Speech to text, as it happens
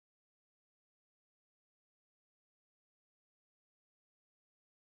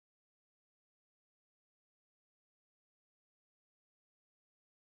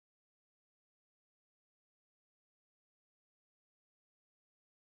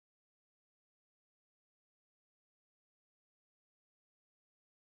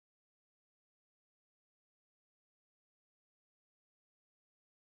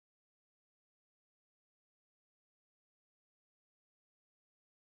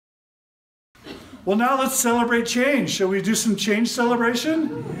Well, now let's celebrate change. Shall we do some change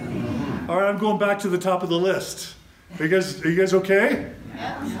celebration? All right, I'm going back to the top of the list. Are you guys okay?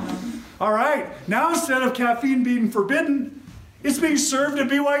 Yeah. All right, now instead of caffeine being forbidden, it's being served at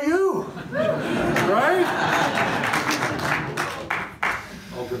BYU, right?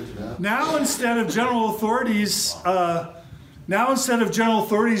 Now instead of general authorities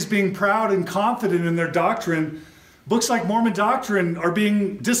being proud and confident in their doctrine, books like Mormon doctrine are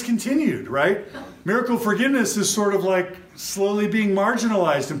being discontinued, right? Miracle forgiveness is sort of like slowly being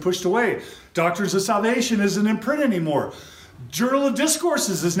marginalized and pushed away. Doctrines of salvation isn't in print anymore. Journal of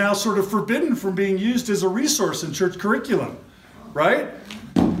Discourses is now sort of forbidden from being used as a resource in church curriculum, right?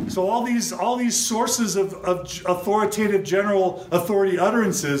 So all these sources of authoritative general authority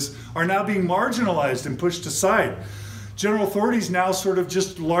utterances are now being marginalized and pushed aside. General authorities now sort of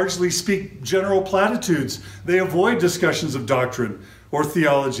just largely speak general platitudes. They avoid discussions of doctrine or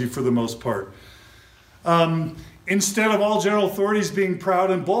theology for the most part. Instead of all general authorities being proud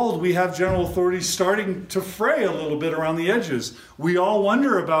and bold, we have general authorities starting to fray a little bit around the edges. We all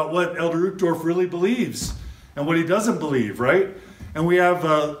wonder about what Elder Uchtdorf really believes and what he doesn't believe, right? And we have,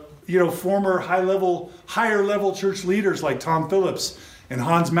 former higher level church leaders like Tom Phillips and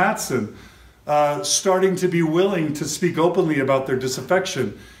Hans Mattson starting to be willing to speak openly about their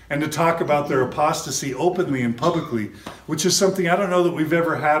disaffection and to talk about their apostasy openly and publicly, which is something I don't know that we've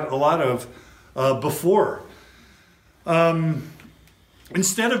ever had a lot of before.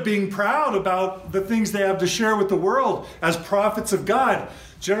 Instead of being proud about the things they have to share with the world as prophets of God,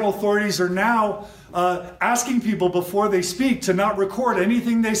 general authorities are now asking people before they speak to not record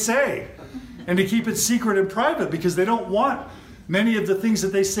anything they say and to keep it secret and private because they don't want many of the things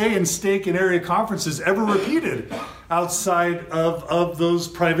that they say in stake and area conferences ever repeated outside of those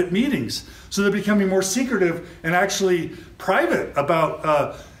private meetings. So they're becoming more secretive and actually private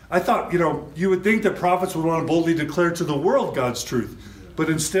about I thought, you would think that prophets would want to boldly declare to the world God's truth, but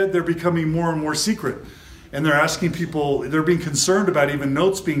instead they're becoming more and more secret. And they're asking people, they're being concerned about even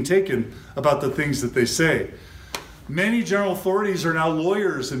notes being taken about the things that they say. Many general authorities are now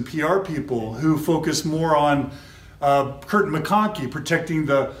lawyers and PR people who focus more on Curtin McConkie, protecting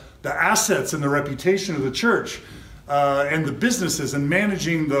the assets and the reputation of the church and the businesses and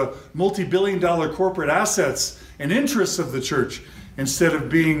managing the multi-billion-dollar corporate assets and interests of the church, instead of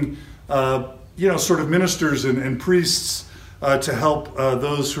being, sort of ministers and priests to help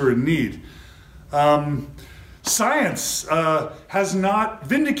those who are in need. Science has not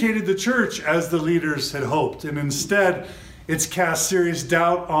vindicated the church as the leaders had hoped, and instead it's cast serious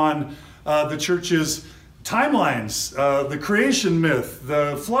doubt on the church's timelines, the creation myth,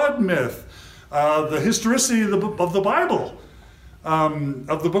 the flood myth, the historicity of the Bible,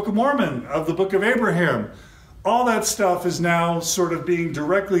 of the Book of Mormon, of the Book of Abraham. All that stuff is now sort of being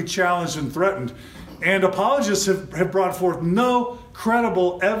directly challenged and threatened. And apologists have brought forth no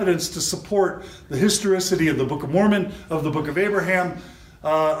credible evidence to support the historicity of the Book of Mormon, of the Book of Abraham,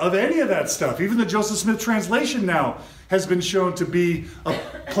 of any of that stuff. Even the Joseph Smith translation now has been shown to be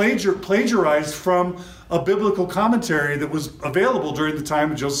plagiarized from a biblical commentary that was available during the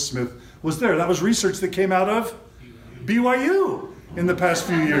time Joseph Smith was there. That was research that came out of BYU in the past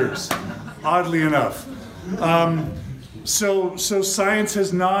few years, oddly enough. So science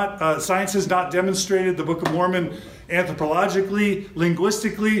has not demonstrated the Book of Mormon anthropologically,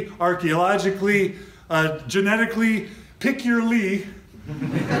 linguistically, archaeologically, genetically. Pick your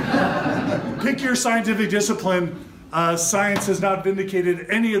scientific discipline. Science has not vindicated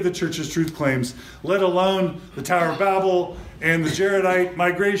any of the church's truth claims, let alone the Tower of Babel and the Jaredite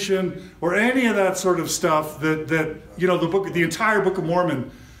migration or any of that sort of stuff that the entire Book of Mormon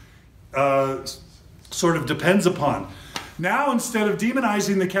sort of depends upon. Now, instead of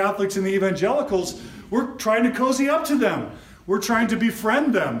demonizing the Catholics and the evangelicals, we're trying to cozy up to them. We're trying to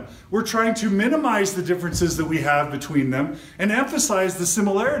befriend them. We're trying to minimize the differences that we have between them and emphasize the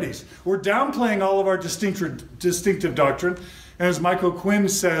similarities. We're downplaying all of our distinctive doctrine. And as Michael Quinn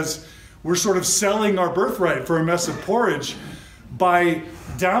says, we're sort of selling our birthright for a mess of porridge by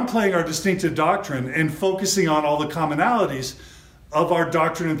downplaying our distinctive doctrine and focusing on all the commonalities of our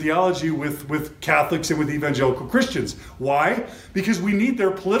doctrine and theology with Catholics and with evangelical Christians. Why? Because we need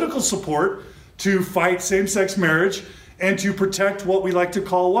their political support to fight same-sex marriage and to protect what we like to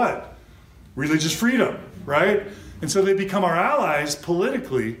call what? Religious freedom, right? And so they become our allies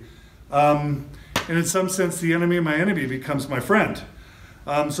politically. And in some sense, the enemy of my enemy becomes my friend.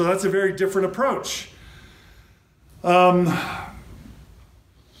 So that's a very different approach. In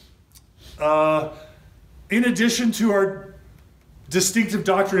addition to our distinctive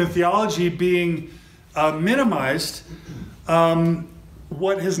doctrine and theology being minimized,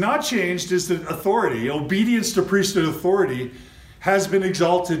 what has not changed is that authority, obedience to priesthood authority, has been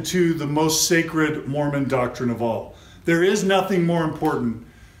exalted to the most sacred Mormon doctrine of all. There is nothing more important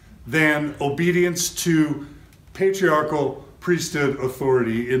than obedience to patriarchal priesthood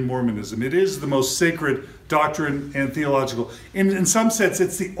authority in Mormonism. It is the most sacred doctrine and theological. In some sense,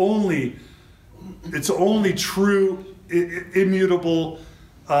 it's the only true, immutable,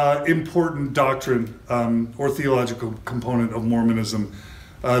 important doctrine or theological component of Mormonism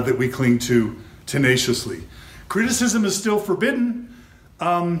that we cling to tenaciously. Criticism is still forbidden,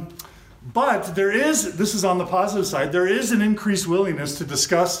 but there is, this is on the positive side, there is an increased willingness to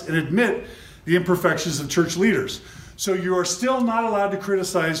discuss and admit the imperfections of church leaders. So you are still not allowed to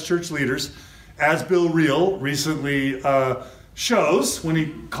criticize church leaders, as Bill Reel recently shows when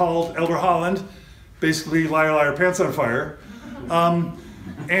he called Elder Holland basically liar, liar, pants on fire. And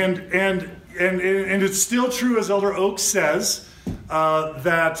it's still true, as Elder Oaks says,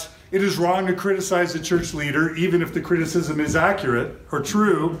 that it is wrong to criticize a church leader, even if the criticism is accurate or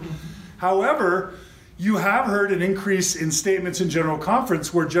true. However, you have heard an increase in statements in General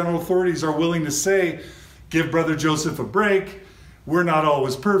Conference where general authorities are willing to say, give Brother Joseph a break, we're not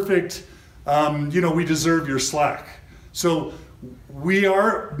always perfect, we deserve your slack. So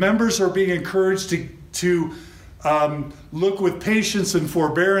members are being encouraged to look with patience and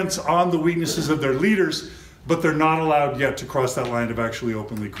forbearance on the weaknesses of their leaders, but they're not allowed yet to cross that line of actually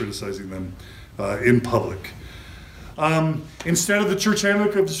openly criticizing them in public. Instead of the Church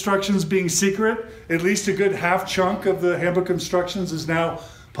Handbook of Instructions being secret, at least a good half chunk of the Handbook of Instructions is now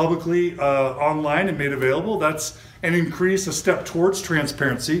publicly online and made available. That's an increase, a step towards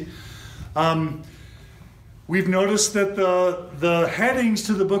transparency. We've noticed that the headings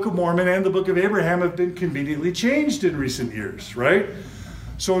to the Book of Mormon and the Book of Abraham have been conveniently changed in recent years, right?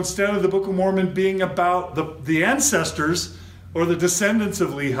 So instead of the Book of Mormon being about the ancestors or the descendants of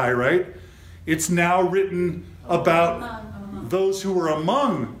Lehi, right? It's now written about those who were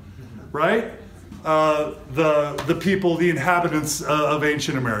among, right? The people, the inhabitants of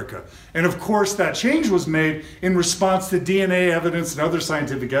ancient America. And of course that change was made in response to DNA evidence and other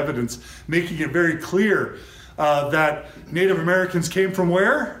scientific evidence, making it very clear that Native Americans came from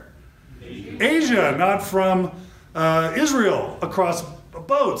where? Asia, not from Israel, across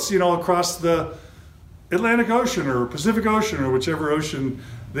boats, across the Atlantic Ocean or Pacific Ocean or whichever ocean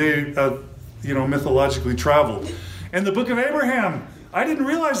they, mythologically traveled. And the Book of Abraham, I didn't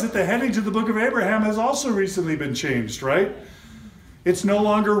realize that the heading to the Book of Abraham has also recently been changed, right? It's no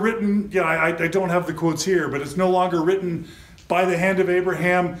longer written, I don't have the quotes here, but it's no longer written by the hand of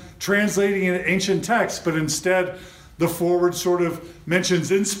Abraham translating an ancient text, but instead the foreword sort of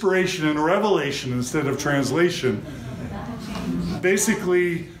mentions inspiration and revelation instead of translation.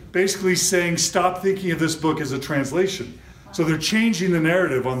 Basically saying, stop thinking of this book as a translation. So they're changing the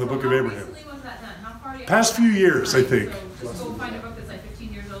narrative on the Book of Abraham. How recently was that done? How far do you Past few years, I think. So just go find a book that's like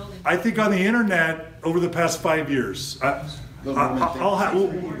 15 years old. I think on the internet over the past 5 years.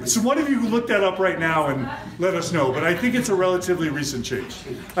 So one of you look that up right now and let us know, but I think it's a relatively recent change.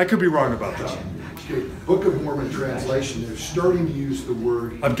 I could be wrong about that. Okay, Book of Mormon translation, they're starting to use the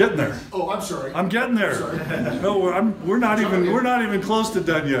word. I'm getting there. Oh, I'm sorry. I'm getting there. No, we're not even close to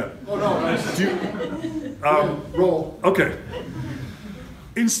done yet. Oh no. Roll. Okay.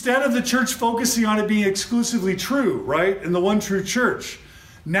 Instead of the church focusing on it being exclusively true, right, in the one true church,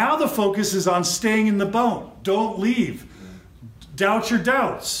 now the focus is on staying in the boat. Don't leave. Doubt your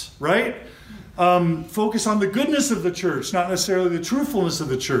doubts, right? Focus on the goodness of the church, not necessarily the truthfulness of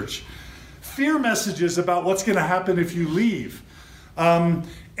the church. Fear messages about what's going to happen if you leave. And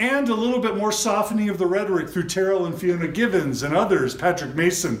a little bit more softening of the rhetoric through Terrell and Fiona Givens and others, Patrick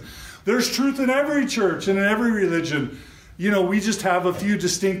Mason. There's truth in every church and in every religion. We just have a few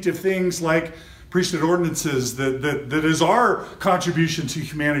distinctive things like priesthood ordinances that is our contribution to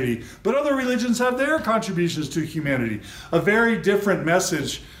humanity. But other religions have their contributions to humanity. A very different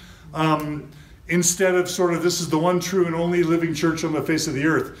message instead of sort of this is the one true and only living church on the face of the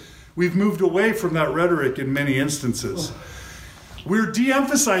earth. We've moved away from that rhetoric in many instances. We're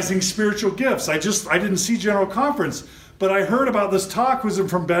de-emphasizing spiritual gifts. I didn't see General Conference, but I heard about this talk, was it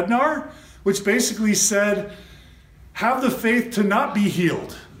from Bednar, which basically said, have the faith to not be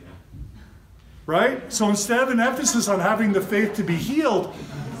healed. Right? So instead of an emphasis on having the faith to be healed,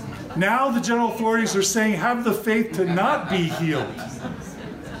 now the general authorities are saying have the faith to not be healed.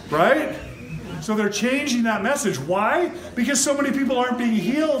 Right? So they're changing that message. Why? Because so many people aren't being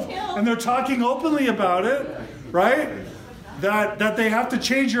healed and they're talking openly about it, right? That they have to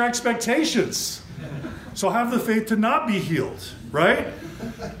change your expectations. So have the faith to not be healed, right?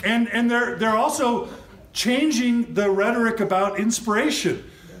 And they're also changing the rhetoric about inspiration.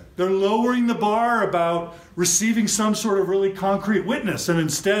 They're lowering the bar about receiving some sort of really concrete witness, and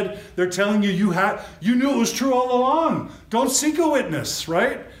instead they're telling you you knew it was true all along. Don't seek a witness,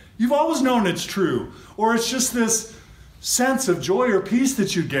 right? You've always known it's true. Or it's just this sense of joy or peace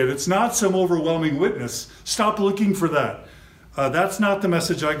that you get. It's not some overwhelming witness. Stop looking for that. That's not the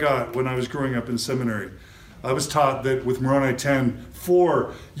message I got when I was growing up in seminary. I was taught that with Moroni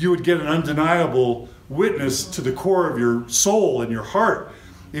 10:4, you would get an undeniable witness to the core of your soul and your heart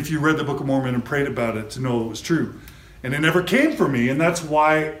if you read the Book of Mormon and prayed about it to know it was true. And it never came for me, and that's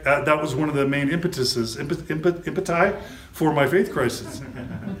why that was one of the main impeti for my faith crisis.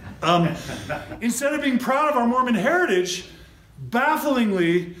 Instead of being proud of our Mormon heritage,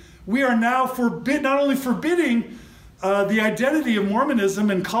 bafflingly, we are now not only forbidding the identity of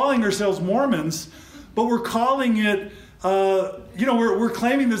Mormonism and calling ourselves Mormons, but we're calling it, we're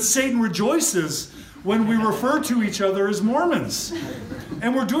claiming that Satan rejoices when we refer to each other as Mormons.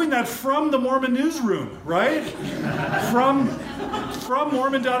 And we're doing that from the Mormon newsroom, right? From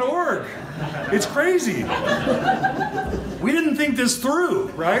Mormon.org. It's crazy. We didn't think this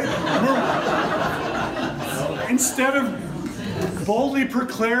through, right? Instead of boldly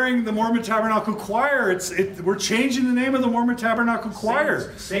proclaiming the Mormon Tabernacle Choir, we're changing the name of the Mormon Tabernacle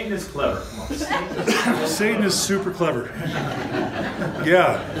Choir. Satan is clever. Satan is super clever.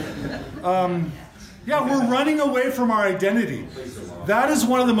 Yeah. We're running away from our identity. That is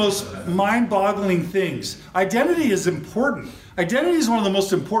one of the most mind-boggling things. Identity is important. Identity is one of the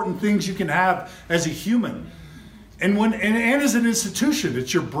most important things you can have as a human. And as an institution,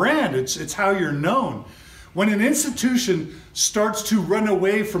 it's your brand, it's how you're known. When an institution starts to run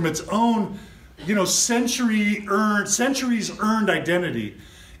away from its own, centuries earned identity,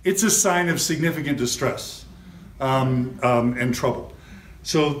 it's a sign of significant distress and trouble.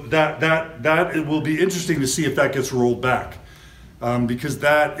 So that it will be interesting to see if that gets rolled back, because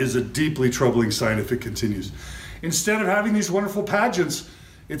that is a deeply troubling sign if it continues. Instead of having these wonderful pageants,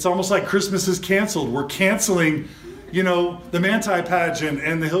 it's almost like Christmas is canceled. We're canceling, the Manti pageant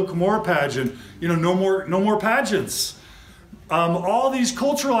and the Hill Cumorah pageant. No more pageants. All these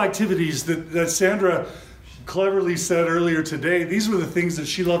cultural activities that Sandra cleverly said earlier today, these were the things that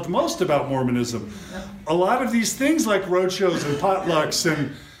she loved most about Mormonism. A lot of these things like roadshows and potlucks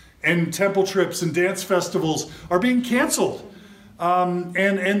and temple trips and dance festivals are being canceled.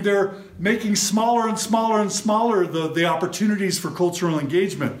 And they're making smaller and smaller and smaller the opportunities for cultural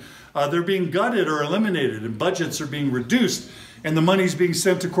engagement. They're being gutted or eliminated, and budgets are being reduced, and the money's being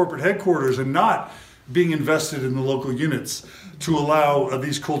sent to corporate headquarters and not being invested in the local units to allow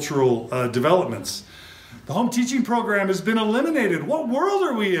these cultural developments. The home teaching program has been eliminated. What world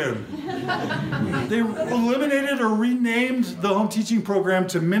are we in? They eliminated or renamed the home teaching program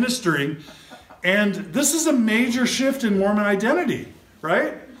to ministering. And this is a major shift in Mormon identity,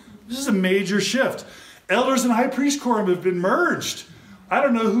 right? This is a major shift. Elders and high priest quorum have been merged. I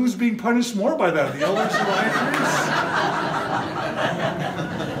don't know who's being punished more by that, the elders or the high priests.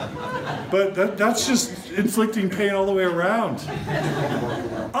 But that's just inflicting pain all the way around.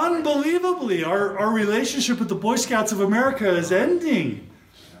 Unbelievably, our relationship with the Boy Scouts of America is ending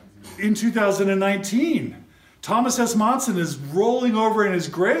in 2019. Thomas S. Monson is rolling over in his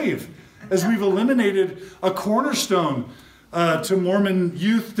grave as we've eliminated a cornerstone to Mormon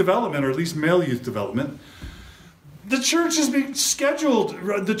youth development, or at least male youth development. The church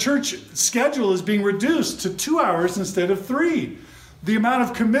schedule is being reduced to 2 hours instead of 3. The amount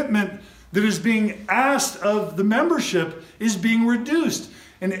of commitment that is being asked of the membership is being reduced.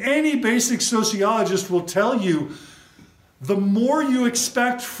 And any basic sociologist will tell you, the more you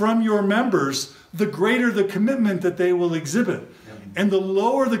expect from your members, the greater the commitment that they will exhibit. And the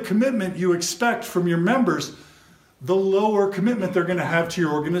lower the commitment you expect from your members, the lower commitment they're going to have to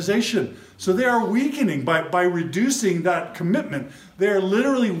your organization. So they are weakening by reducing that commitment. They are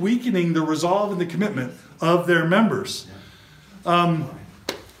literally weakening the resolve and the commitment of their members.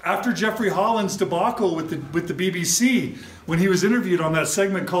 After Jeffrey Holland's debacle with the BBC, when he was interviewed on that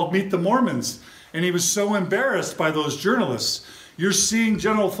segment called Meet the Mormons, and he was so embarrassed by those journalists, you're seeing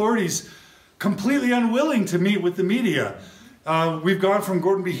general authorities completely unwilling to meet with the media. We've gone from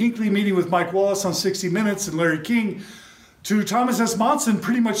Gordon B. Hinckley meeting with Mike Wallace on 60 Minutes and Larry King to Thomas S. Monson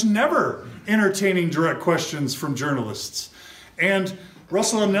pretty much never entertaining direct questions from journalists. And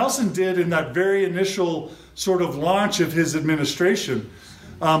Russell M. Nelson did in that very initial sort of launch of his administration.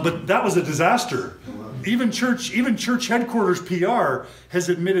 But that was a disaster. Even church headquarters PR has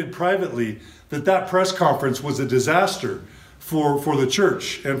admitted privately that press conference was a disaster for the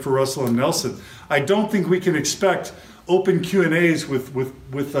church and for Russell M. Nelson. I don't think we can expect open Q&As with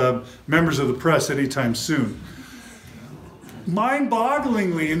members of the press anytime soon.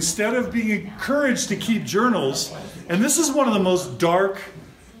 Mind-bogglingly, instead of being encouraged to keep journals, and this is one of the most dark,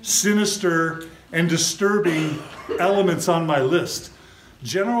 sinister, and disturbing elements on my list,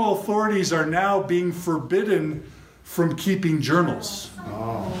 general authorities are now being forbidden from keeping journals.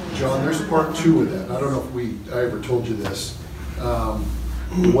 Oh, John, there's part 2 of that. I don't know if I ever told you this.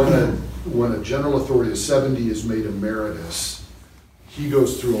 When a general authority of 70 is made emeritus, he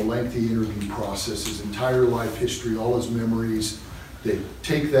goes through a lengthy interview process, his entire life history, all his memories. They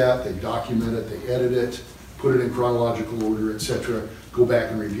take that, they document it, they edit it, put it in chronological order, etc. Go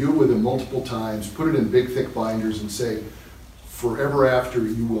back and review it with him multiple times, put it in big, thick binders, and say, forever after,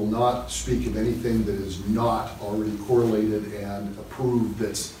 you will not speak of anything that is not already correlated and approved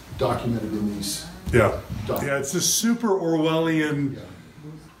that's documented in these documents. Yeah, it's a super Orwellian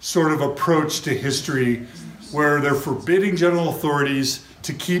sort of approach to history where they're forbidding general authorities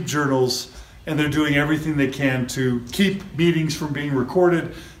to keep journals, and they're doing everything they can to keep meetings from being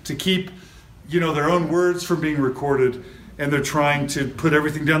recorded, to keep, their own words from being recorded, and they're trying to put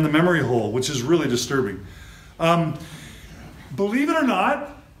everything down the memory hole, which is really disturbing. Believe it or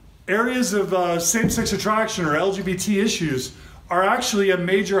not, areas of same-sex attraction or LGBT issues are actually a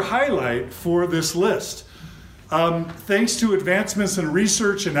major highlight for this list. Thanks to advancements in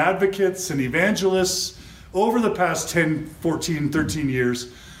research and advocates and evangelists over the past 10, 14, 13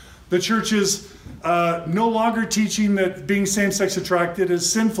 years, the church is no longer teaching that being same-sex attracted is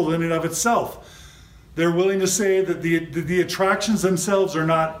sinful in and of itself. They're willing to say that the attractions themselves are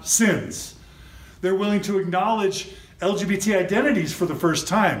not sins. They're willing to acknowledge LGBT identities for the first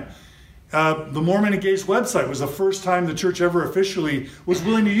time. The Mormon Engaged website was the first time the church ever officially was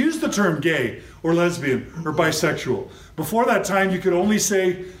willing to use the term gay or lesbian or bisexual. Before that time, you could only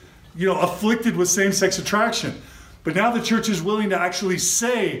say, afflicted with same-sex attraction. But now the church is willing to actually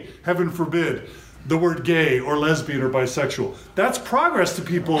say, heaven forbid, the word gay or lesbian or bisexual. That's progress to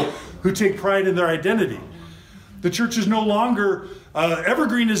people who take pride in their identity. The church is no longer,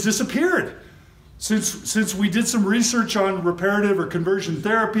 evergreen has disappeared. Since we did some research on reparative or conversion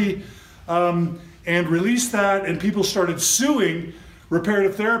therapy and released that, and people started suing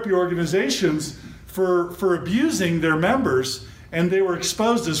reparative therapy organizations for abusing their members, and they were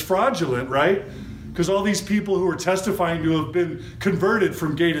exposed as fraudulent, right? Because all these people who were testifying to have been converted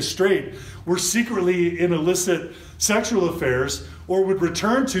from gay to straight were secretly in illicit sexual affairs, or would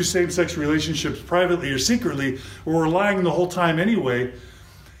return to same-sex relationships privately or secretly, or were lying the whole time anyway.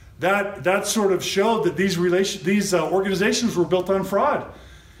 That sort of showed that these organizations were built on fraud.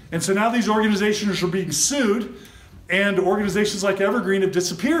 And so now these organizations are being sued, and organizations like Evergreen have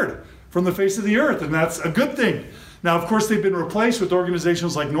disappeared from the face of the earth, and that's a good thing. Now, of course, they've been replaced with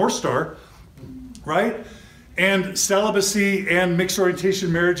organizations like North Star, right? And celibacy and mixed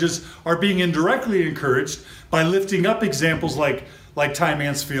orientation marriages are being indirectly encouraged by lifting up examples like Ty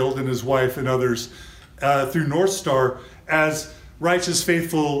Mansfield and his wife and others through North Star as righteous,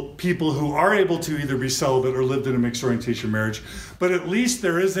 faithful people who are able to either be celibate or lived in a mixed orientation marriage. But at least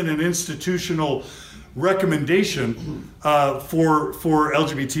there isn't an institutional recommendation for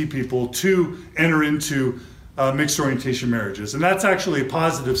LGBT people to enter into mixed orientation marriages. And that's actually a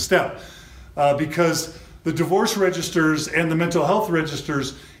positive step because the divorce registers and the mental health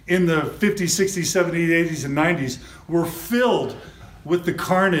registers in the 50s, 60s, 70s, 80s, and 90s were filled with the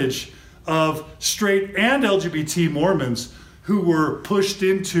carnage of straight and LGBT Mormons who were pushed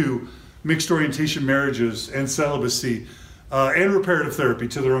into mixed orientation marriages and celibacy and reparative therapy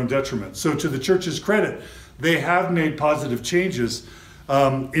to their own detriment. So to the church's credit, they have made positive changes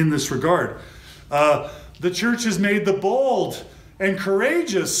in this regard. The church has made the bold and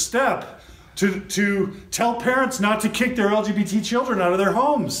courageous step to tell parents not to kick their LGBT children out of their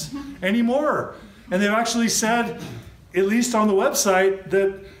homes anymore. And they've actually said, at least on the website,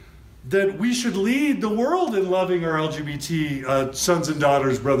 that we should lead the world in loving our LGBT sons and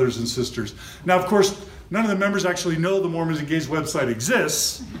daughters, brothers and sisters. Now, of course, none of the members actually know the Mormons Engaged website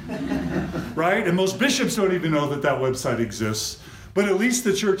exists, right? And most bishops don't even know that website exists. But at least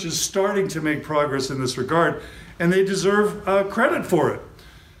the church is starting to make progress in this regard, and they deserve credit for it.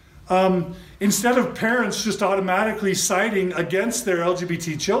 Instead of parents just automatically siding against their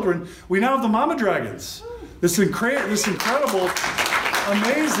LGBT children, we now have the Mama Dragons. This incredible,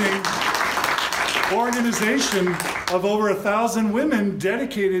 amazing organization of over 1,000 women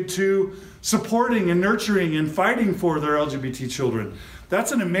dedicated to supporting and nurturing and fighting for their LGBT children.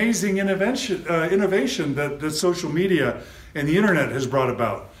 That's an amazing innovation that social media and the internet has brought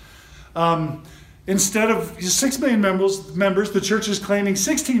about. Instead of 6 million members, the church is claiming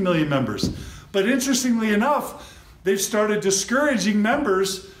 16 million members. But interestingly enough, they've started discouraging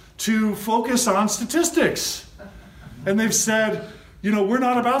members to focus on statistics. And they've said, we're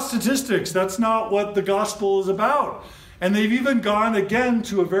not about statistics. That's not what the gospel is about. And they've even gone again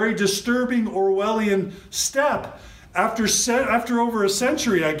to a very disturbing Orwellian step. After over a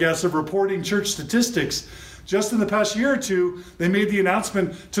century, I guess, of reporting church statistics, just in the past year or two, they made the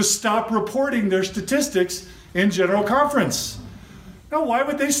announcement to stop reporting their statistics in General Conference. Now, why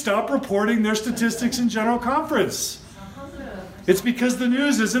would they stop reporting their statistics in General Conference? It's because the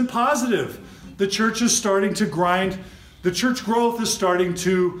news isn't positive. The church is starting to grind. The church growth is starting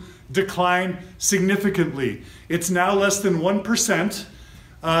to decline significantly. It's now less than 1%.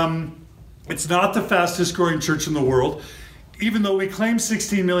 It's not the fastest growing church in the world. Even though we claim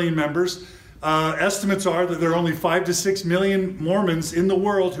 16 million members, estimates are that there are only 5 to 6 million Mormons in the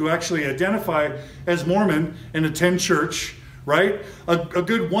world who actually identify as Mormon and attend church, right? A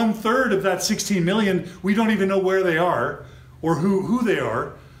good 1/3 of that 16 million, we don't even know where they are or who they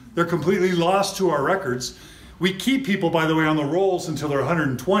are. They're completely lost to our records. We keep people, by the way, on the rolls until they're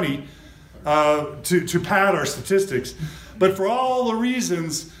 120 to pad our statistics. But for all the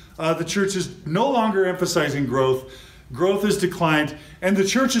reasons, the church is no longer emphasizing growth. Growth has declined, and the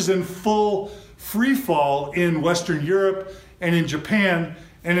church is in full free fall in Western Europe and in Japan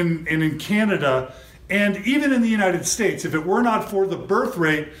and in Canada and even in the United States. If it were not for the birth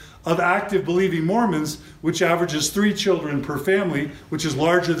rate of active believing Mormons, which averages 3 children per family, which is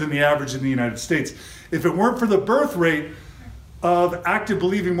larger than the average in the United States. If it weren't for the birth rate of active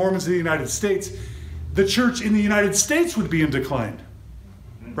believing Mormons in the United States, the church in the United States would be in decline,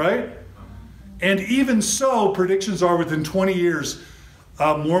 right? And even so, predictions are within 20 years,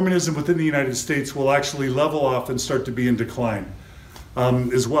 Mormonism within the United States will actually level off and start to be in decline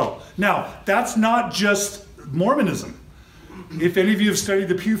as well. Now, that's not just Mormonism. If any of you have studied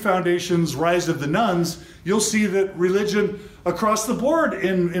the Pew Foundation's Rise of the Nuns, you'll see that religion across the board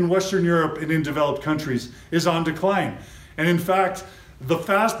in Western Europe and in developed countries is on decline. And in fact, the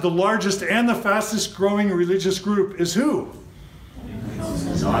largest and the fastest growing religious group is who?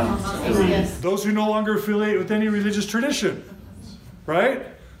 Those who no longer affiliate with any religious tradition, right?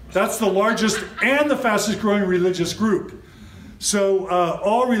 That's the largest and the fastest growing religious group. So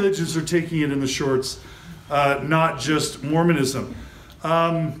all religions are taking it in the shorts, not just Mormonism.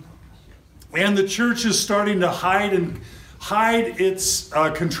 And the church is starting to hide its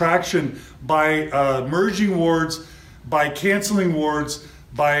contraction by merging wards, by canceling wards,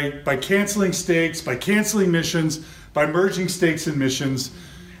 by canceling stakes, by canceling missions, by merging stakes and missions.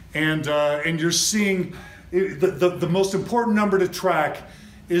 And you're seeing the most important number to track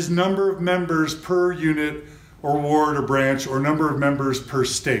is number of members per unit or ward or branch, or number of members per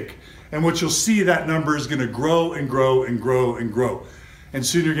stake. And what you'll see, that number is going to grow and grow and grow and grow. And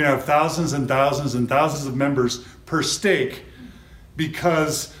soon you're going to have thousands and thousands and thousands of members per stake,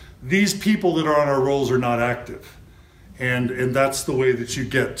 because these people that are on our rolls are not active. And that's the way that you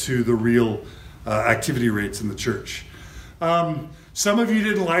get to the real activity rates in the church. Some of you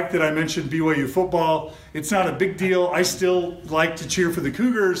didn't like that I mentioned BYU football. It's not a big deal. I still like to cheer for the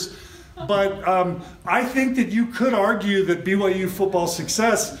Cougars. But I think that you could argue that BYU football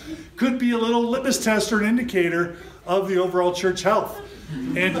success could be a little litmus test or an indicator of the overall church health.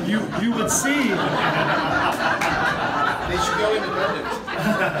 And you would see... They should go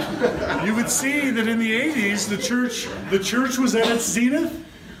independent. You would see that in the 80s, the church was at its zenith,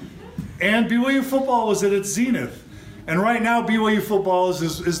 and BYU football was at its zenith. And right now, BYU football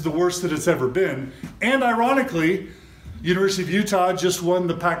is the worst that it's ever been. And ironically, University of Utah just won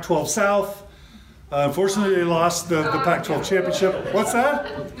the Pac-12 South. Unfortunately, they lost the Pac-12 championship. What's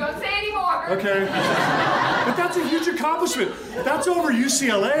that? Don't say anymore. Okay. But that's a huge accomplishment. That's over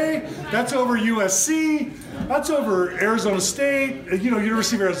UCLA. That's over USC. That's over Arizona State,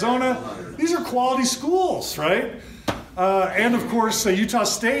 University of Arizona. These are quality schools, right? And of course, Utah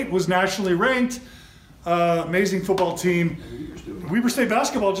State was nationally ranked. Amazing football team. Weber State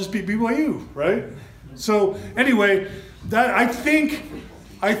basketball just beat BYU, right? So anyway, that I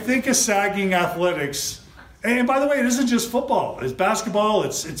think a sagging athletics, and by the way, it isn't just football. It's basketball.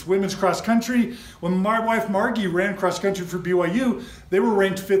 It's women's cross country. When my wife Margie ran cross country for BYU, they were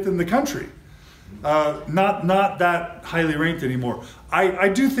ranked 5th in the country. Not that highly ranked anymore. I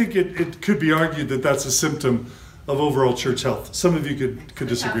do think it could be argued that that's a symptom of overall church health. Some of you could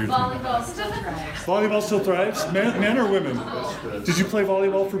disagree with me. Volleyball still thrives. Volleyball still thrives? Men or women? Did you play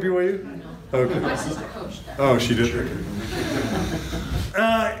volleyball for BYU? Okay. My sister coached that. Oh, she did?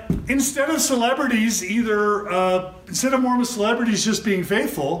 Instead of celebrities, instead of Mormon celebrities just being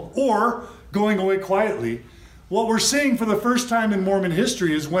faithful or going away quietly, what we're seeing for the first time in Mormon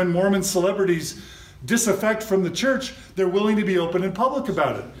history is when Mormon celebrities disaffect from the church, they're willing to be open and public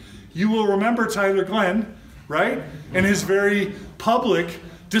about it. You will remember Tyler Glenn, right? And his very public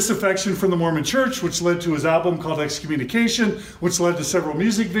disaffection from the Mormon Church, which led to his album called Excommunication, which led to several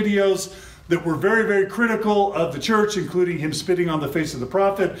music videos that were very, very critical of the church, including him spitting on the face of the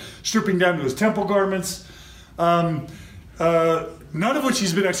prophet, stripping down to his temple garments. None of which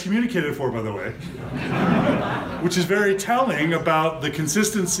he's been excommunicated for, by the way, which is very telling about the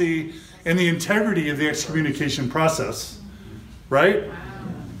consistency and the integrity of the excommunication process, right?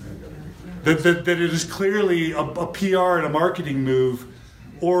 That it is clearly a PR and a marketing move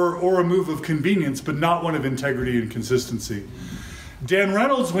or a move of convenience, but not one of integrity and consistency. Dan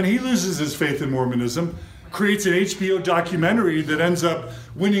Reynolds, when he loses his faith in Mormonism, creates an HBO documentary that ends up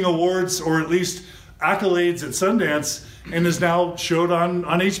winning awards or at least accolades at Sundance and is now showed on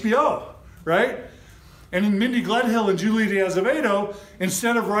HBO, right? And in Mindy Gledhill and Julie DeAzevedo,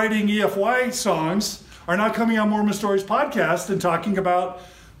 instead of writing EFY songs, are now coming on Mormon Stories podcast and talking about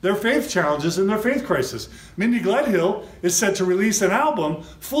their faith challenges and their faith crisis. Mindy Gledhill is set to release an album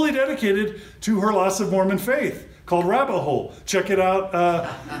fully dedicated to her loss of Mormon faith called Rabbit Hole. Check it out.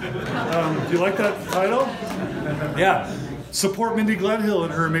 Do you like that title? Yeah. Support Mindy Gledhill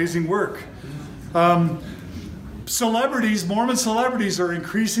and her amazing work. Celebrities, Mormon celebrities, are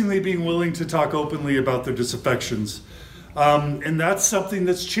increasingly being willing to talk openly about their disaffections. And that's something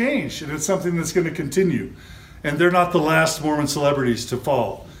that's changed, and it's something that's going to continue. And they're not the last Mormon celebrities to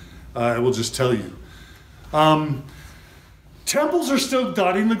fall, I will just tell you. Temples are still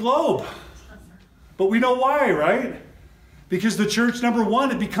dotting the globe. But we know why, right? Because the church, number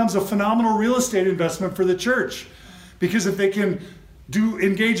one, it becomes a phenomenal real estate investment for the church. Because if they can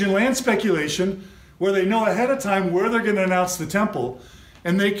engage in land speculation, where they know ahead of time where they're going to announce the temple,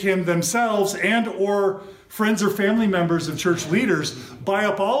 and they can themselves and or friends or family members of church leaders buy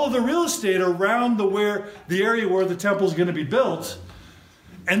up all of the real estate around the area where the temple is going to be built,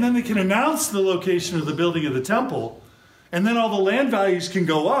 and then they can announce the location of the building of the temple, and then all the land values can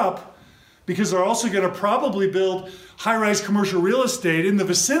go up because they're also going to probably build high-rise commercial real estate in the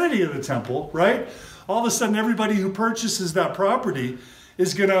vicinity of the temple, right? All of a sudden, everybody who purchases that property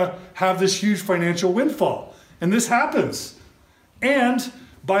is going to have this huge financial windfall. And this happens. And,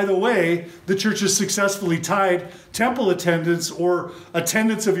 by the way, the church has successfully tied temple attendance or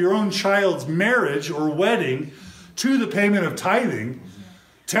attendance of your own child's marriage or wedding to the payment of tithing.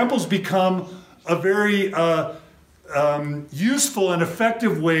 Temples become a very useful and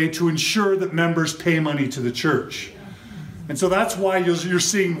effective way to ensure that members pay money to the church. And so that's why you're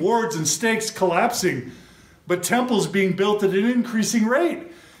seeing wards and stakes collapsing, but temples being built at an increasing rate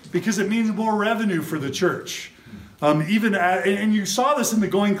because it means more revenue for the church. And you saw this in the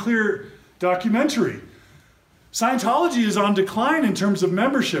Going Clear documentary. Scientology is on decline in terms of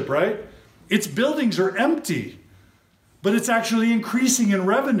membership, right? Its buildings are empty, but it's actually increasing in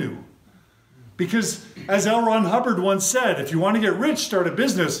revenue. Because as L. Ron Hubbard once said, if you want to get rich, start a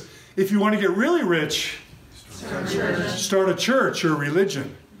business. If you want to get really rich, start a church or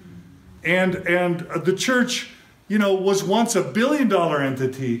religion. And the church, was once $1 billion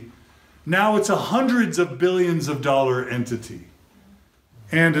entity. Now it's a hundreds of billions of dollar entity.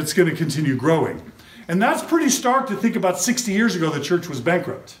 And it's going to continue growing. And that's pretty stark to think about. 60 years ago, the church was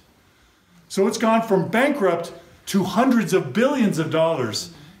bankrupt. So it's gone from bankrupt to hundreds of billions of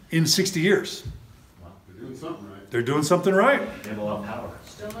dollars in 60 years. Wow, they're doing something right. They're doing something right. They have a lot of power.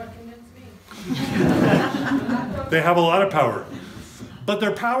 Still not convinced me. They have a lot of power. But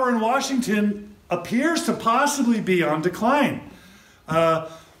their power in Washington appears to possibly be on decline.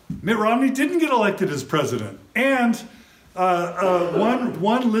 Mitt Romney didn't get elected as president. And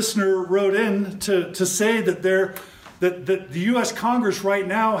one listener wrote in to say that the U.S. Congress right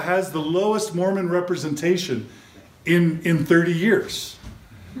now has the lowest Mormon representation in 30 years.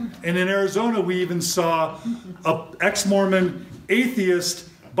 And in Arizona, we even saw an ex-Mormon, atheist,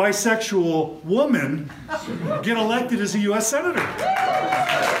 bisexual woman get elected as a U.S. senator.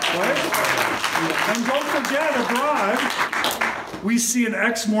 Right? And don't forget, abroad, we see an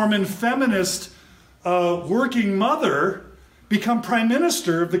ex-Mormon feminist working mother become prime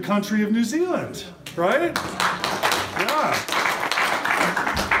minister of the country of New Zealand. Right? Yeah.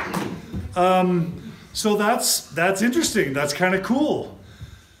 So that's interesting. That's kind of cool.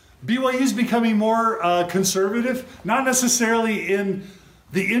 BYU is becoming more conservative, not necessarily in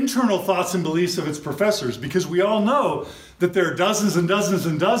the internal thoughts and beliefs of its professors, because we all know that there are dozens and dozens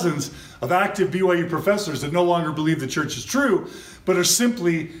and dozens of active BYU professors that no longer believe the church is true, but are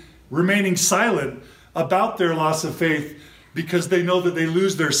simply remaining silent about their loss of faith because they know that they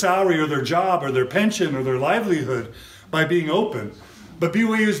lose their salary or their job or their pension or their livelihood by being open. But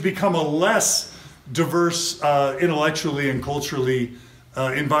BYU has become a less diverse intellectually and culturally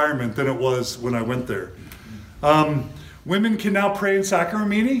environment than it was when I went there. Women can now pray in sacrament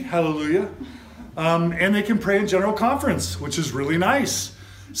meeting, hallelujah, and they can pray in general conference, which is really nice.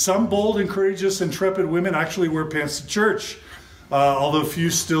 Some bold and courageous, intrepid women actually wear pants to church, although few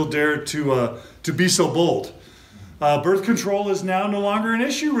still dare to be so bold. Birth control is now no longer an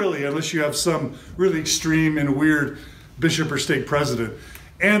issue, really, unless you have some really extreme and weird bishop or stake president.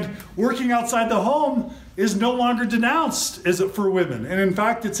 And working outside the home is no longer denounced as it for women. And in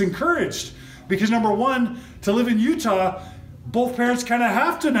fact, it's encouraged. Because number one, to live in Utah, both parents kind of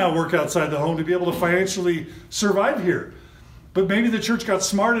have to now work outside the home to be able to financially survive here. But maybe the church got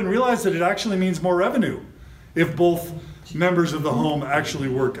smart and realized that it actually means more revenue if both members of the home actually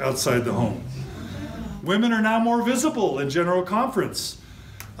work outside the home. Women are now more visible in general conference.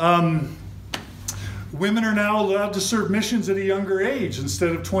 Women are now allowed to serve missions at a younger age. Instead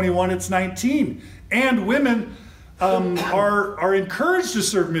of 21, it's 19. And women are encouraged to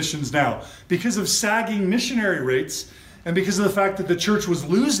serve missions now because of sagging missionary rates and because of the fact that the church was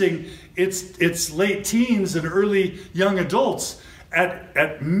losing its late teens and early young adults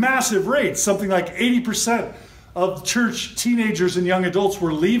at massive rates. Something like 80% of church teenagers and young adults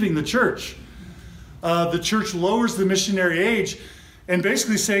were leaving the church. The church lowers the missionary age and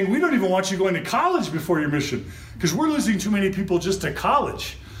basically saying, we don't even want you going to college before your mission because we're losing too many people just to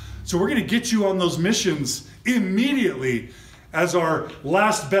college. So we're going to get you on those missions immediately as our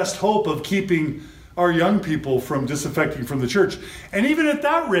last best hope of keeping our young people from disaffecting from the church. And even at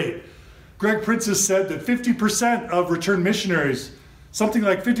that rate, Greg Prince has said that 50% of returned missionaries, something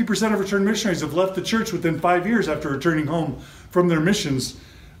like 50% of returned missionaries have left the church within 5 years after returning home from their missions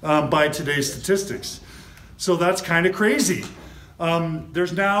by today's statistics. So that's kind of crazy.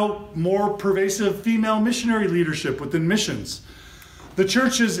 There's now more pervasive female missionary leadership within missions. The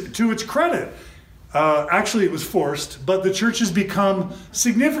church is, to its credit, actually it was forced, but the church has become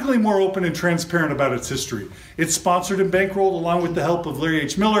significantly more open and transparent about its history. It's sponsored and bankrolled along with the help of Larry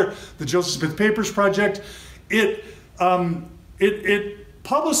H. Miller, the Joseph Smith Papers Project. It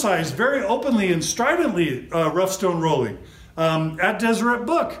publicized very openly and stridently rough stone rolling at Deseret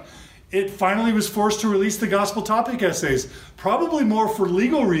Book. It finally was forced to release the gospel topic essays, probably more for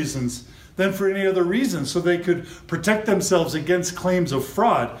legal reasons than for any other reason, so they could protect themselves against claims of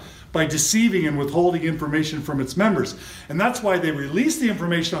fraud by deceiving and withholding information from its members. And that's why they released the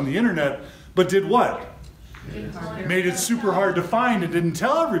information on the internet, but did what? Made it super hard to find and didn't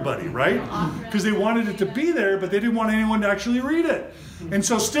tell everybody, right? Because they wanted it to be there, but they didn't want anyone to actually read it. And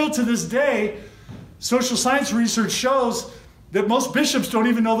so still to this day, social science research shows that most bishops don't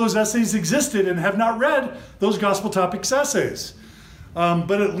even know those essays existed and have not read those gospel topics essays.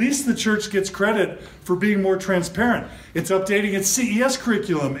 But at least the church gets credit for being more transparent. It's updating its CES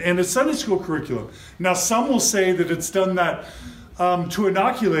curriculum and its Sunday school curriculum. Now, some will say that it's done that to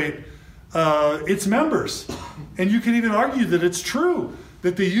inoculate its members. And you can even argue that it's true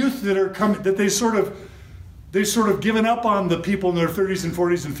that the youth that are coming, that they've sort of given up on the people in their 30s and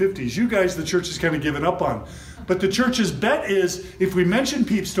 40s and 50s. You guys, the church has kind of given up on. But the church's bet is if we mention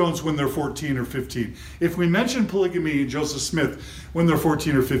peepstones when they're 14 or 15, if we mention polygamy and Joseph Smith when they're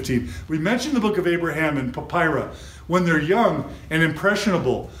 14 or 15, we mention the book of Abraham and Papyrus when they're young and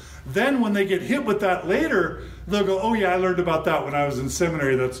impressionable, then when they get hit with that later, they'll go, oh yeah, I learned about that when I was in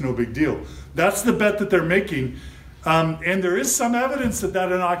seminary, that's no big deal. That's the bet that they're making. And there is some evidence that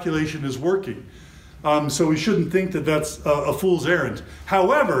that inoculation is working. So we shouldn't think that that's a fool's errand.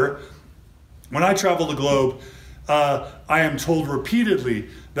 However, when I travel the globe, I am told repeatedly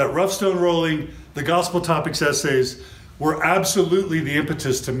that rough stone rolling, the gospel topics essays, were absolutely the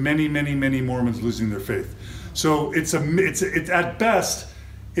impetus to many, many, many Mormons losing their faith. So it's at best,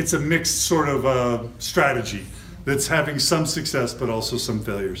 it's a mixed sort of strategy that's having some success but also some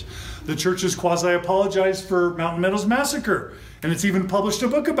failures. The church has quasi-apologized for Mountain Meadows Massacre, and it's even published a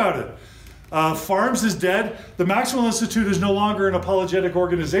book about it. Farms is dead. The Maxwell Institute is no longer an apologetic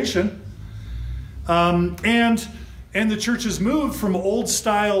organization. And the church has moved from old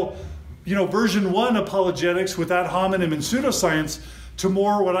style, version 1 apologetics with ad hominem and pseudoscience to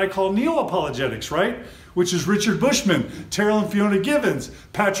more what I call neo-apologetics, right? Which is Richard Bushman, Terrell and Fiona Givens,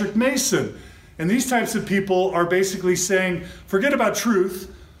 Patrick Mason. And these types of people are basically saying, forget about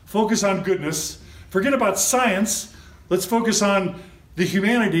truth, focus on goodness, forget about science, let's focus on the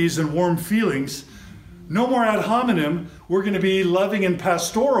humanities and warm feelings. No more ad hominem. We're going to be loving and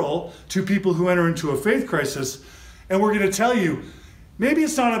pastoral to people who enter into a faith crisis. And we're going to tell you, maybe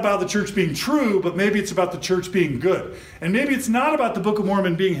it's not about the church being true, but maybe it's about the church being good. And maybe it's not about the Book of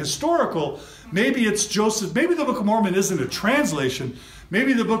Mormon being historical. Maybe it's Joseph. Maybe the Book of Mormon isn't a translation.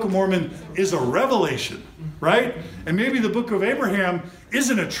 Maybe the Book of Mormon is a revelation, right? And maybe the Book of Abraham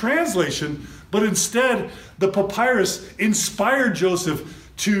isn't a translation, but instead the papyrus inspired Joseph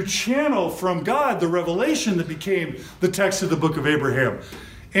to channel from God the revelation that became the text of the Book of Abraham.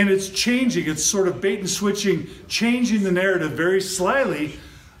 And it's changing, it's sort of bait and switching, changing the narrative very slyly,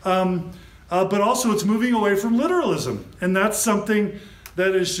 but also it's moving away from literalism. And that's something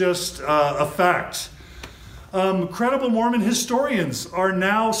that is just a fact. Credible Mormon historians are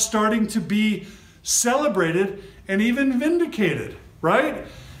now starting to be celebrated and even vindicated, right?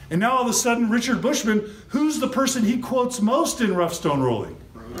 And now all of a sudden, Richard Bushman, who's the person he quotes most in Rough Stone Rolling?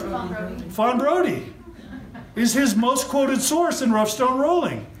 Fawn Brody is his most quoted source in Rough Stone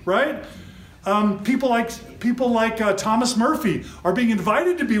Rolling, right? People like Thomas Murphy are being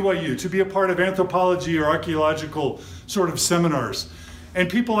invited to BYU to be a part of anthropology or archaeological sort of seminars. And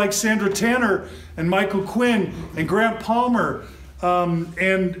people like Sandra Tanner and Michael Quinn and Grant Palmer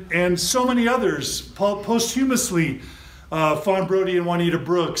and so many others posthumously, Fawn Brody and Juanita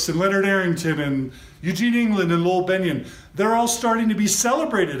Brooks and Leonard Arrington and Eugene England and Lowell Benyon, they're all starting to be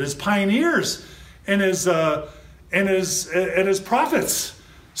celebrated as pioneers and as prophets,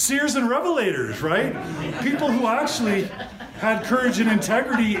 seers and revelators, right? People who actually had courage and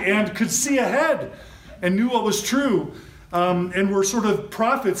integrity and could see ahead and knew what was true, and were sort of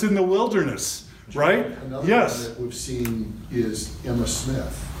prophets in the wilderness, right? Another yes. one that we've seen is Emma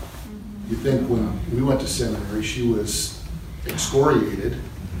Smith. You think when we went to seminary, she was excoriated.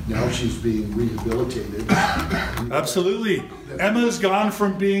 Now she's being rehabilitated. Absolutely. Emma's gone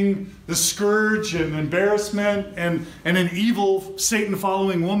from being the scourge and embarrassment and an evil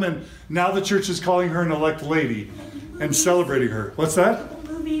Satan-following woman. Now the church is calling her an elect lady and celebrating her. What's that?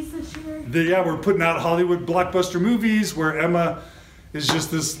 Movies this year. Yeah, we're putting out Hollywood blockbuster movies where Emma is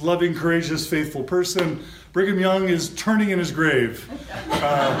just this loving, courageous, faithful person. Brigham Young is turning in his grave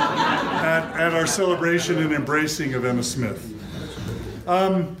at our celebration and embracing of Emma Smith.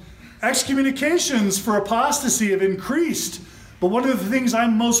 Excommunications for apostasy have increased, but one of the things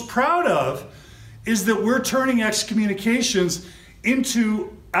I'm most proud of is that we're turning excommunications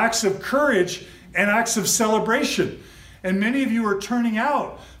into acts of courage and acts of celebration. And many of you are turning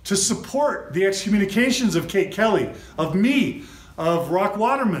out to support the excommunications of Kate Kelly, of me, of Rock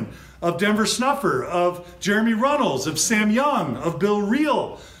Waterman, of Denver Snuffer, of Jeremy Runnels, of Sam Young, of Bill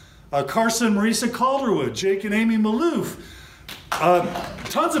Reel, Carson and Marisa Calderwood, Jake and Amy Maloof,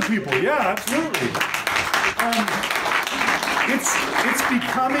 tons of people, yeah, absolutely. It's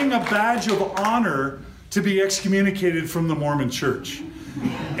becoming a badge of honor to be excommunicated from the Mormon Church.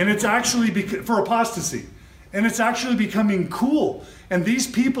 And it's actually, for apostasy, and it's actually becoming cool. And these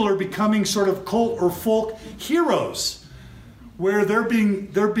people are becoming sort of cult or folk heroes, where they're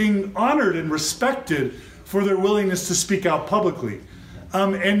being honored and respected for their willingness to speak out publicly.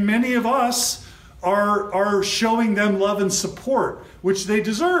 And many of us are showing them love and support, which they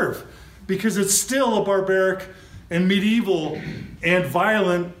deserve, because it's still a barbaric and medieval and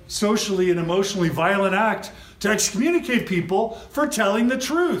violent, socially and emotionally violent act to excommunicate people for telling the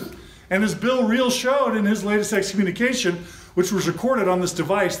truth. And as Bill Reel showed in his latest excommunication, which was recorded on this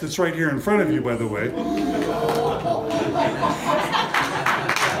device that's right here in front of you, by the way.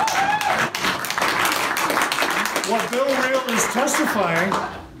 What Bill Reel is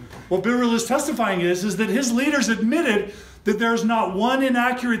testifying is that his leaders admitted that there's not one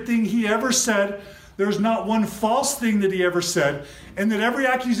inaccurate thing he ever said, there's not one false thing that he ever said, and that every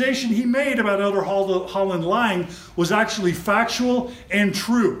accusation he made about Elder Holland lying was actually factual and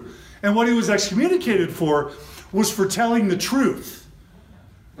true. And what he was excommunicated for was for telling the truth,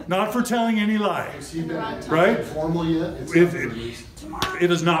 not for telling any lie. Has he been right? formal yet? It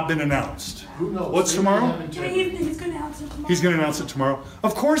has not been announced. Who knows? What's tomorrow? He's going to announce it tomorrow. He's going to announce it tomorrow.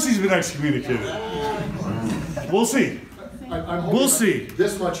 Of course he's been excommunicated. We'll see. We'll see.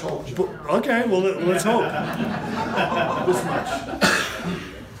 This much hope, John. Okay, well, let's hope. This much.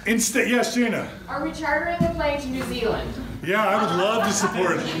 Yes, Gina. Are we chartering a plane to New Zealand? Yeah, I would love to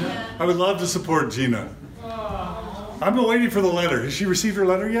support. I would love to support Gina. I've been waiting for the letter. Has she received her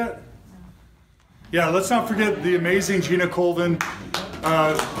letter yet? Yeah, let's not forget the amazing Gina Colvin.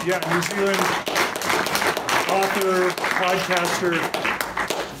 New Zealand author, podcaster.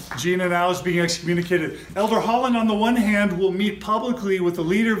 Gina now is being excommunicated. Elder Holland, on the one hand, will meet publicly with the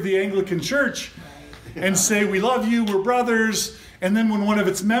leader of the Anglican Church and say, "We love you, we're brothers." And then when one of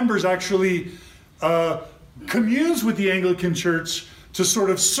its members actually communes with the Anglican Church to sort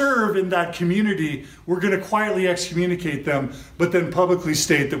of serve in that community, we're going to quietly excommunicate them, but then publicly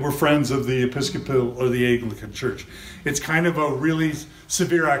state that we're friends of the Episcopal or the Anglican Church. It's kind of a really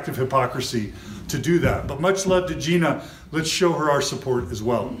severe act of hypocrisy to do that. But much love to Gina. Let's show her our support as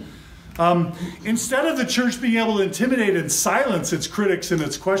well. Instead of the church being able to intimidate and silence its critics and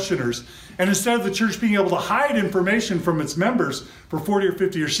its questioners, and instead of the church being able to hide information from its members for 40 or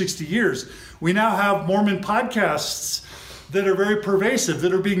 50 or 60 years, we now have Mormon podcasts that are very pervasive,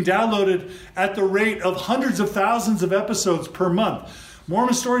 that are being downloaded at the rate of hundreds of thousands of episodes per month.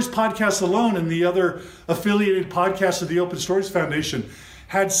 Mormon Stories podcast alone and the other affiliated podcasts of the Open Stories Foundation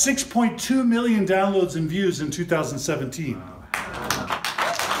had 6.2 million downloads and views in 2017.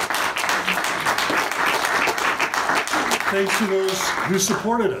 Thanks to those who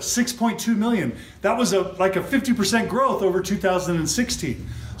supported us. 6.2 million. That was like a 50% growth over 2016.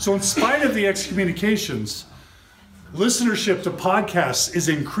 So in spite of the excommunications, listenership to podcasts is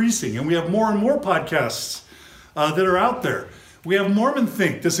increasing, and we have more and more podcasts that are out there. We have Mormon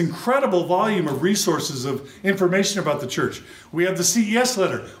Think, this incredible volume of resources of information about the church. We have the CES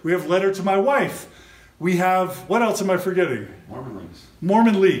letter. We have Letter to My Wife. We have, what else am I forgetting? Mormon Leaks.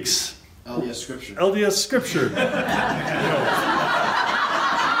 Mormon Leaks. LDS Scripture. LDS Scripture.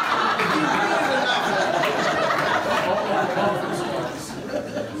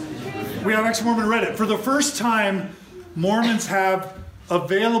 We have ex-Mormon Reddit. For the first time, Mormons have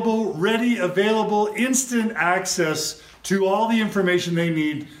ready, available, instant access to all the information they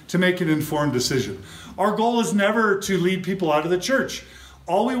need to make an informed decision. Our goal is never to lead people out of the church.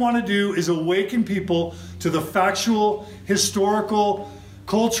 All we want to do is awaken people to the factual, historical,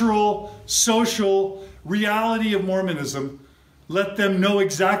 cultural, social reality of Mormonism. Let them know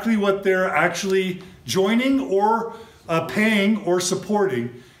exactly what they're actually joining or paying or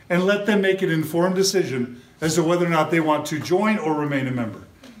supporting, and let them make an informed decision as to whether or not they want to join or remain a member.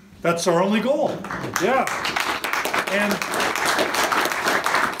 That's our only goal. Yeah. And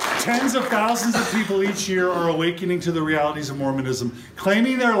tens of thousands of people each year are awakening to the realities of Mormonism,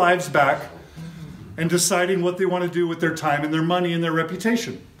 claiming their lives back, and deciding what they want to do with their time and their money and their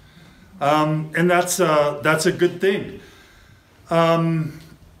reputation. And that's a good thing.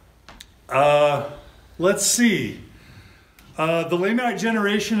 Let's see. The Lamanite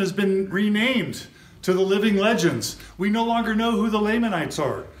generation has been renamed to the living legends. We no longer know who the Lamanites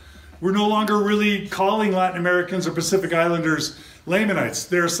are. We're no longer really calling Latin Americans or Pacific Islanders Lamanites.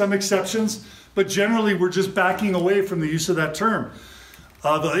 There are some exceptions, but generally we're just backing away from the use of that term.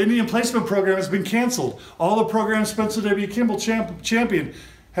 The Indian Placement Program has been canceled. All the programs Spencer W. Kimball championed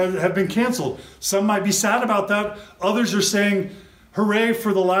have been canceled. Some might be sad about that. Others are saying, hooray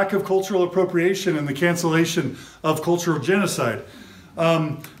for the lack of cultural appropriation and the cancellation of cultural genocide.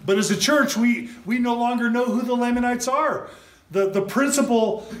 But as a church, we no longer know who the Lamanites are. The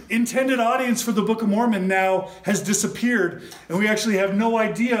principal intended audience for the Book of Mormon now has disappeared, and we actually have no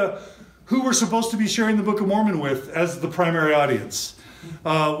idea who we're supposed to be sharing the Book of Mormon with as the primary audience,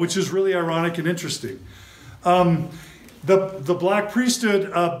 which is really ironic and interesting. The Black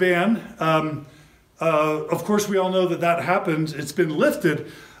Priesthood ban, of course we all know that happened. It's been lifted,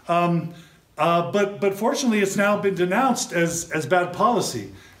 but fortunately it's now been denounced as bad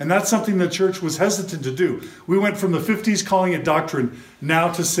policy. And that's something the church was hesitant to do. We went from the 50s calling it doctrine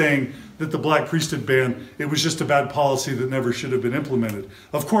now to saying that the Black Priesthood ban, it was just a bad policy that never should have been implemented.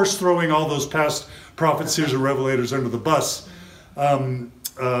 Of course, throwing all those past prophets, seers, and revelators under the bus, and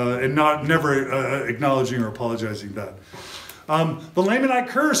never acknowledging or apologizing that. The Lamanite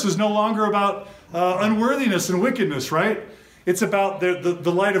curse is no longer about unworthiness and wickedness, right? It's about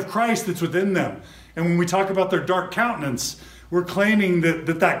the light of Christ that's within them. And when we talk about their dark countenance, we're claiming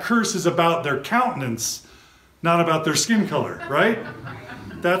that curse is about their countenance, not about their skin color, right?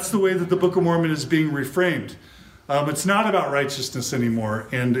 That's the way that the Book of Mormon is being reframed. It's not about righteousness anymore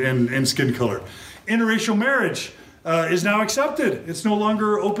and skin color. Interracial marriage is now accepted. It's no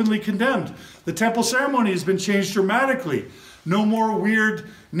longer openly condemned. The temple ceremony has been changed dramatically. No more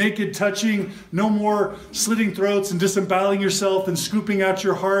weird naked touching, no more slitting throats and disemboweling yourself and scooping out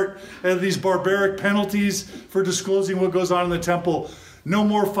your heart, these barbaric penalties for disclosing what goes on in the temple. No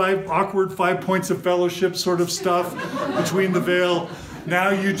more awkward 5 points of fellowship sort of stuff between the veil. Now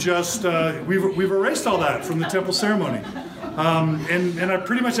you just, we've erased all that from the temple ceremony. And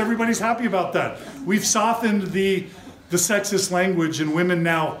pretty much everybody's happy about that. We've softened the sexist language, and women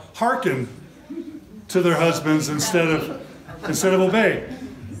now hearken to their husbands instead of obey.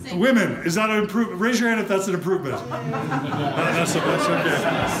 Women, is that an improvement? Raise your hand if that's an improvement. That's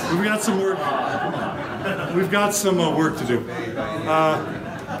okay. We've got some work. We've got some work to do.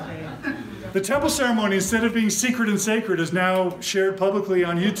 The temple ceremony, instead of being secret and sacred, is now shared publicly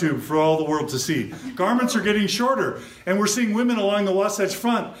on YouTube for all the world to see. Garments are getting shorter, and we're seeing women along the Wasatch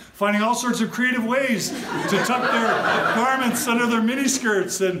Front finding all sorts of creative ways to tuck their garments under their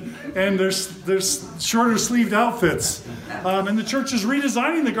miniskirts and their shorter sleeved outfits. And the church is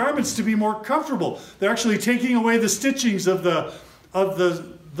redesigning the garments to be more comfortable. They're actually taking away the stitchings of the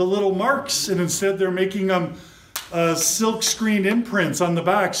little marks, and instead they're making them silk screen imprints on the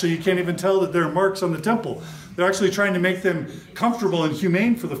back so you can't even tell that there are marks on the temple. They're actually trying to make them comfortable and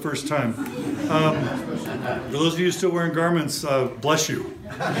humane for the first time. For those of you still wearing garments, bless you.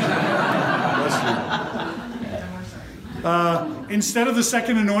 Bless you. Instead of the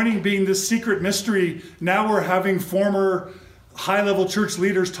second anointing being this secret mystery, now we're having former high-level church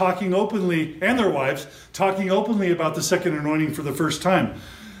leaders talking openly, and their wives, talking openly about the second anointing for the first time.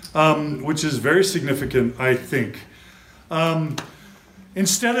 Which is very significant, I think.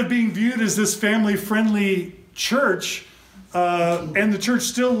 Instead of being viewed as this family-friendly church, and the church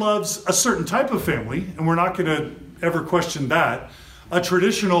still loves a certain type of family, and we're not going to ever question that, a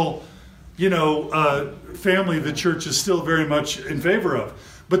traditional, family the church is still very much in favor of.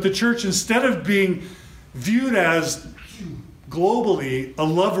 But the church, instead of being viewed as globally a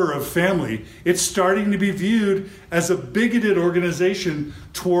lover of family, it's starting to be viewed as a bigoted organization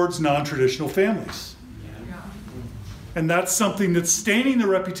towards non-traditional families. And that's something that's staining the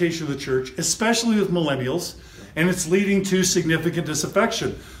reputation of the church, especially with millennials, and it's leading to significant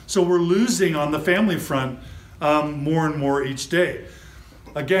disaffection. So we're losing on the family front more and more each day.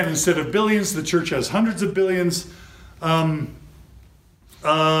 Again, instead of billions, the church has hundreds of billions. Mormon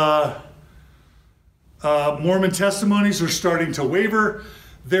testimonies are starting to waver.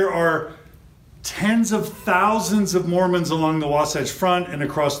 There are tens of thousands of Mormons along the Wasatch Front and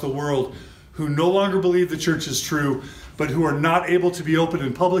across the world who no longer believe the church is true, but who are not able to be open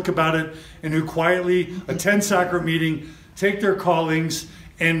and public about it, and who quietly attend sacrament meeting, take their callings,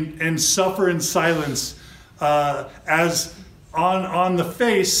 and suffer in silence as on the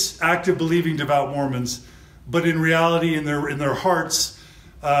face active believing devout Mormons, but in reality, in their hearts,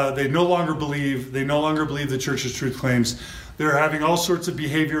 they no longer believe the church's truth claims. They're having all sorts of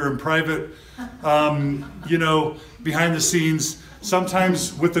behavior in private, behind the scenes,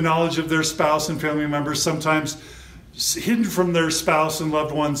 sometimes with the knowledge of their spouse and family members, sometimes hidden from their spouse and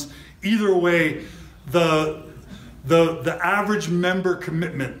loved ones. Either way, the average member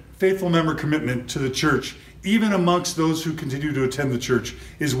commitment, faithful member commitment to the church, even amongst those who continue to attend the church,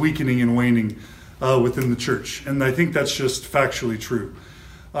 is weakening and waning within the church. And I think that's just factually true.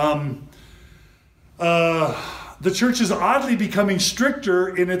 The church is oddly becoming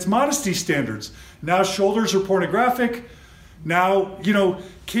stricter in its modesty standards. Now shoulders are pornographic. Now,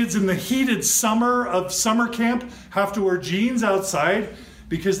 kids in the heated summer of summer camp have to wear jeans outside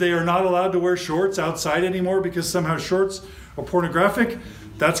because they are not allowed to wear shorts outside anymore because somehow shorts are pornographic.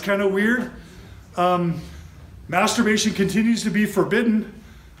 That's kind of weird. Masturbation continues to be forbidden,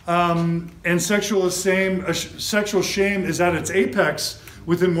 and sexual shame is at its apex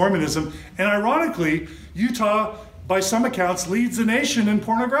within Mormonism. And ironically, Utah, by some accounts, leads the nation in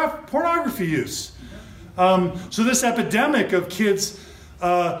pornography use. So this epidemic of kids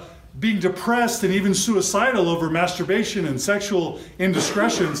being depressed and even suicidal over masturbation and sexual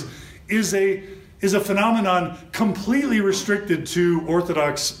indiscretions is a phenomenon completely restricted to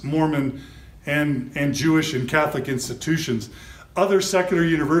Orthodox, Mormon, and Jewish and Catholic institutions. Other secular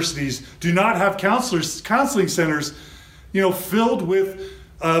universities do not have counseling centers, filled with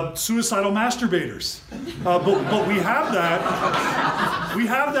suicidal masturbators. But we have that. We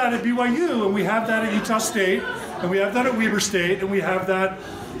have that at BYU, and we have that at Utah State, and we have that at Weber State, and we have that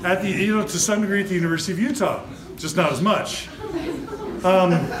at the, to some degree at the University of Utah, just not as much.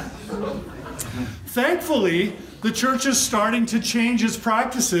 Thankfully, the church is starting to change its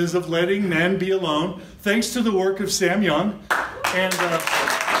practices of letting men be alone, thanks to the work of Sam Young and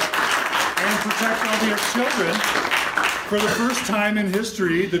Protect LDS Children. For the first time in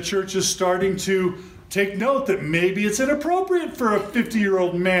history, the church is starting to take note that maybe it's inappropriate for a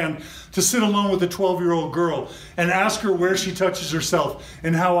 50-year-old man to sit alone with a 12-year-old girl and ask her where she touches herself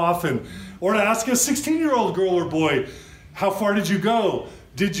and how often. Or to ask a 16-year-old girl or boy, how far did you go?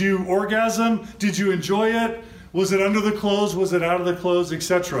 Did you orgasm? Did you enjoy it? Was it under the clothes? Was it out of the clothes?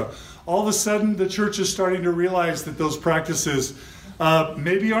 Etc. All of a sudden, the church is starting to realize that those practices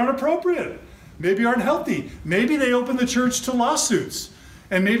maybe aren't appropriate. Maybe aren't healthy. Maybe they open the church to lawsuits.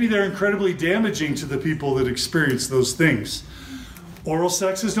 And maybe they're incredibly damaging to the people that experience those things. Oral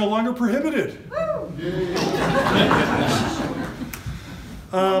sex is no longer prohibited.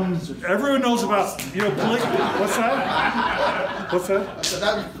 Everyone knows about, polygamy. What's that? What's that? So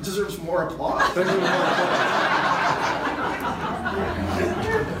that deserves more applause.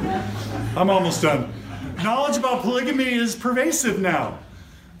 I'm almost done. Knowledge about polygamy is pervasive now.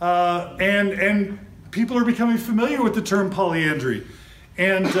 And people are becoming familiar with the term polyandry.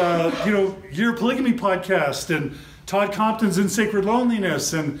 And, your polygamy podcast and Todd Compton's In Sacred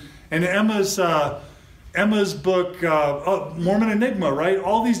Loneliness and Emma's book, Mormon Enigma, right?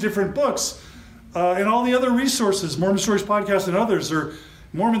 All these different books and all the other resources, Mormon Stories Podcast and others, are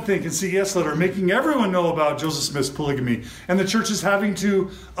Mormon Think and CES Letter, making everyone know about Joseph Smith's polygamy. And the church is having to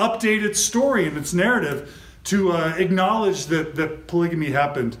update its story and its narrative to acknowledge that polygamy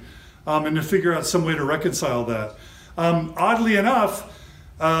happened and to figure out some way to reconcile that. Oddly enough,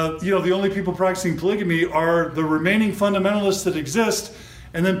 the only people practicing polygamy are the remaining fundamentalists that exist,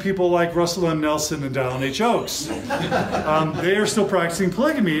 and then people like Russell M. Nelson and Dehlin H. Oaks. They are still practicing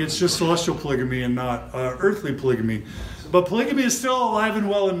polygamy. It's just celestial polygamy and not earthly polygamy. But polygamy is still alive and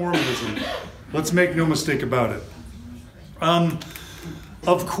well in Mormonism. Let's make no mistake about it.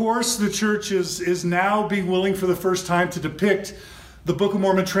 Of course, the church is now being willing for the first time to depict the Book of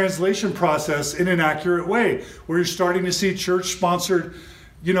Mormon translation process in an accurate way, where you're starting to see church-sponsored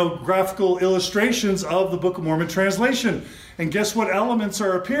graphical illustrations of the Book of Mormon translation. And guess what elements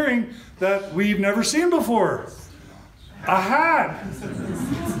are appearing that we've never seen before? A hat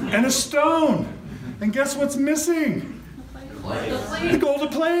and a stone. And guess what's missing? The golden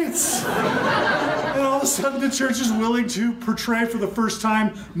plates. And all of a sudden the church is willing to portray for the first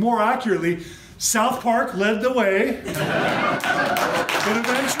time more accurately. South Park led the way. But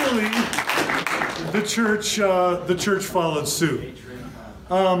eventually the church followed suit.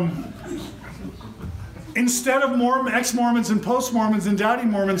 Instead of ex-Mormons and post-Mormons and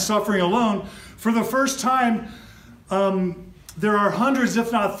doubting Mormons suffering alone, for the first time, there are hundreds, if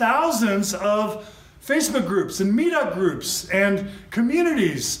not thousands, of Facebook groups and meetup groups and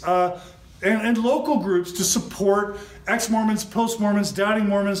communities and local groups to support ex-Mormons, post-Mormons, doubting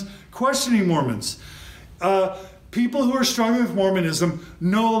Mormons, questioning Mormons. People who are struggling with Mormonism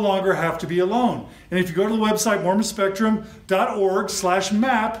no longer have to be alone. And if you go to the website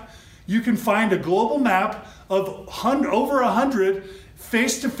mormonspectrum.org/map, you can find a global map of over 100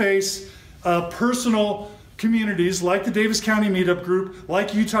 face-to-face personal communities like the Davis County Meetup Group,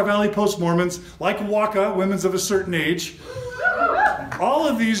 like Utah Valley Post-Mormons, like WACA, Women's of a Certain Age. All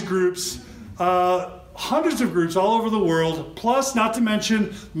of these groups, hundreds of groups all over the world, plus not to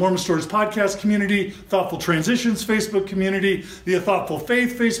mention Mormon Stories Podcast community, Thoughtful Transitions Facebook community, the A Thoughtful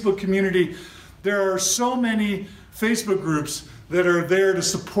Faith Facebook community. There are so many Facebook groups that are there to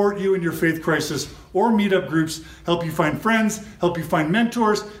support you in your faith crisis, or meetup groups, help you find friends, help you find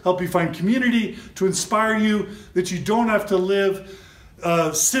mentors, help you find community to inspire you that you don't have to live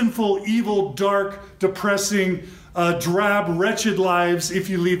sinful, evil, dark, depressing, drab, wretched lives if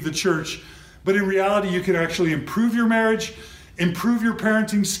you leave the church. But in reality, you can actually improve your marriage, improve your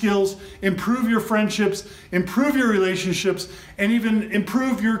parenting skills, improve your friendships, improve your relationships, and even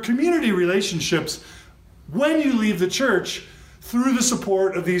improve your community relationships when you leave the church through the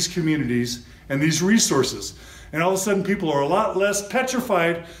support of these communities and these resources. And all of a sudden, people are a lot less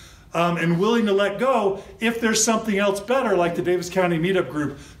petrified and willing to let go if there's something else better, like the Davis County Meetup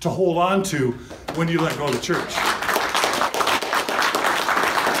Group, to hold on to when you let go of the church.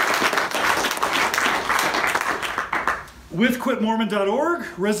 With quitmormon.org,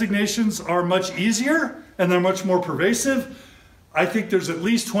 resignations are much easier and they're much more pervasive. I think there's at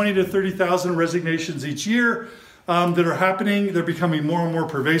least 20 to 30,000 resignations each year that are happening. They're becoming more and more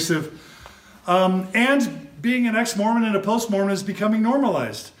pervasive. And being an ex-Mormon and a post-Mormon is becoming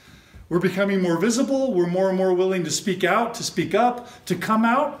normalized. We're becoming more visible. We're more and more willing to speak out, to speak up, to come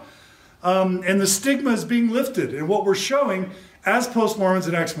out. And the stigma is being lifted. And what we're showing as post-Mormons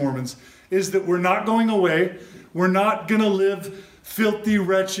and ex-Mormons is that we're not going away. We're not going to live filthy,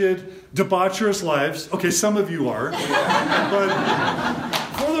 wretched, debaucherous lives. Okay, some of you are.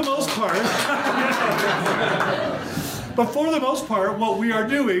 But for the most part, what we are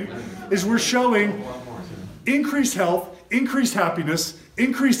doing is we're showing increased health, increased happiness,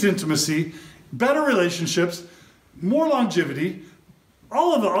 increased intimacy, better relationships, more longevity,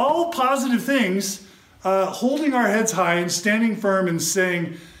 all positive things, holding our heads high and standing firm and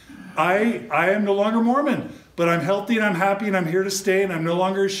saying, I am no longer Mormon, but I'm healthy and I'm happy and I'm here to stay and I'm no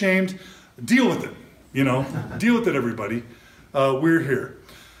longer ashamed. Deal with it, deal with it, everybody. We're here.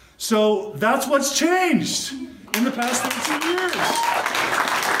 So that's what's changed in the past 13 years.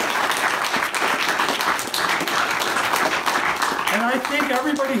 And I think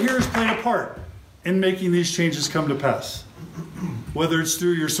everybody here has played a part in making these changes come to pass. whether it's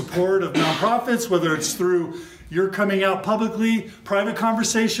through your support of nonprofits, whether it's through your coming out publicly, private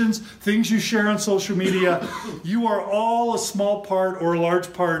conversations, things you share on social media. You are all a small part or a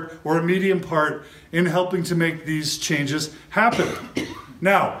large part or a medium part in helping to make these changes happen.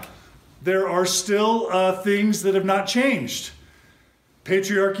 Now, there are still things that have not changed.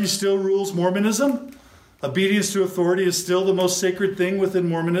 Patriarchy still rules Mormonism. Obedience to authority is still the most sacred thing within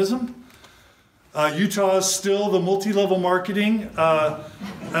Mormonism. Utah is still the multi-level marketing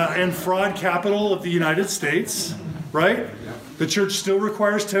and fraud capital of the United States, right? The church still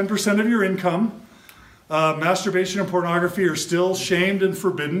requires 10% of your income. Masturbation and pornography are still shamed and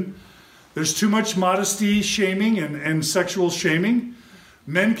forbidden. There's too much modesty shaming and sexual shaming.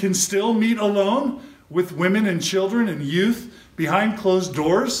 Men can still meet alone with women and children and youth behind closed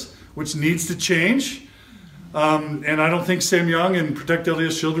doors, which needs to change. And I don't think Sam Young and Protect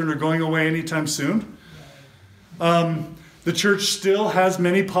LDS Children are going away anytime soon. The church still has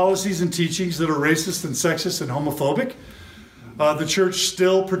many policies and teachings that are racist and sexist and homophobic. The church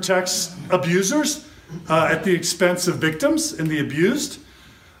still protects abusers at the expense of victims and the abused.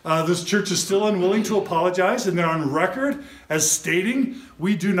 This church is still unwilling to apologize, and they're on record as stating,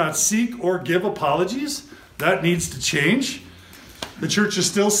 "We do not seek or give apologies." That needs to change. The church is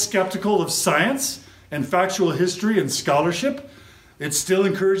still skeptical of science and factual history and scholarship. It's still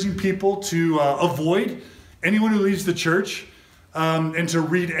encouraging people to avoid anyone who leaves the church and to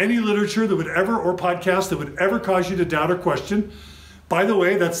read any literature that would ever, or podcast that would ever cause you to doubt or question. By the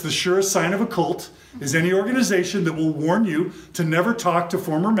way, that's the surest sign of a cult, is any organization that will warn you to never talk to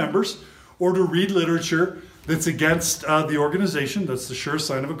former members or to read literature that's against the organization. That's the surest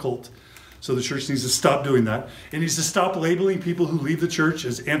sign of a cult. So the church needs to stop doing that. It needs to stop labeling people who leave the church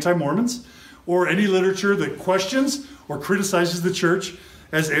as anti-Mormons, or any literature that questions or criticizes the church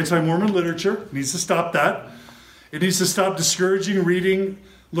as anti-Mormon literature. It needs to stop that. It needs to stop discouraging reading,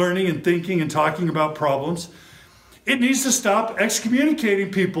 learning, and thinking and talking about problems. It needs to stop excommunicating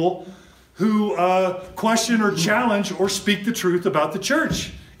people who question or challenge or speak the truth about the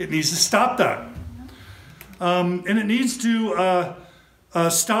church. It needs to stop that. And it needs to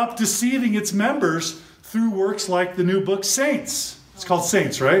stop deceiving its members through works like the new book Saints. It's called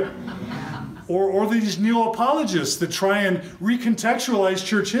Saints, right? Or these neo-apologists that try and recontextualize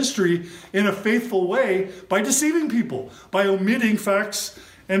church history in a faithful way by deceiving people, by omitting facts,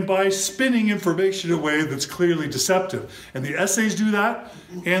 and by spinning information in a way that's clearly deceptive. And the essays do that,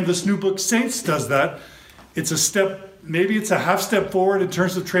 and this new book Saints does that. It's a step, maybe it's a half step forward in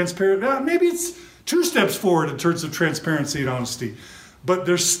terms of transparency. Maybe it's 2 steps forward in terms of transparency and honesty. But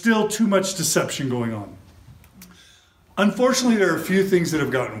there's still too much deception going on. Unfortunately, there are a few things that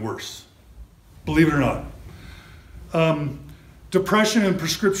have gotten worse. Believe it or not. Depression and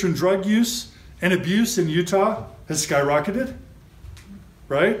prescription drug use and abuse in Utah has skyrocketed,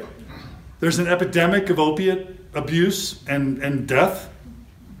 right? There's an epidemic of opiate abuse and death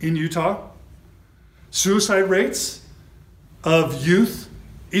in Utah. Suicide rates of youth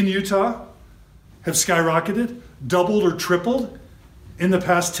in Utah have skyrocketed, doubled or tripled in the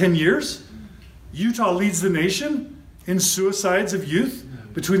past 10 years. Utah leads the nation in suicides of youth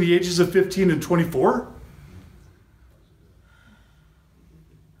between the ages of 15 and 24.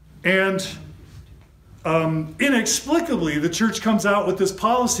 And inexplicably, the church comes out with this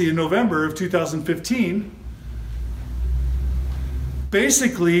policy in November of 2015,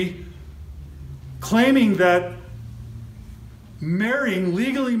 basically claiming that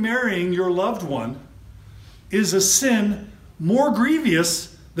legally marrying your loved one is a sin more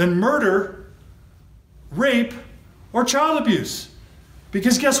grievous than murder, rape, or child abuse.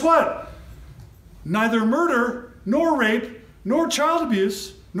 Because guess what? Neither murder, nor rape, nor child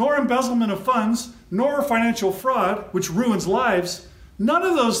abuse, nor embezzlement of funds, nor financial fraud, which ruins lives, none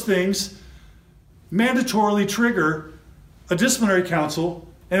of those things mandatorily trigger a disciplinary council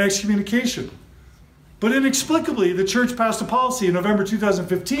and excommunication. But inexplicably, the church passed a policy in November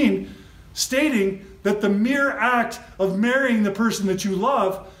 2015 stating that the mere act of marrying the person that you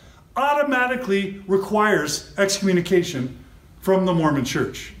love automatically requires excommunication from the Mormon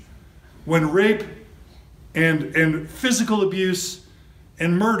Church, when rape and physical abuse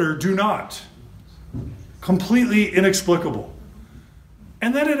and murder do not. Completely inexplicable.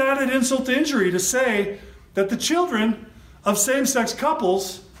 And then it added insult to injury to say that the children of same-sex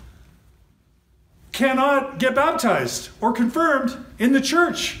couples cannot get baptized or confirmed in the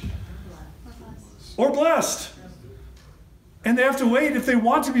church or blessed. And they have to wait, if they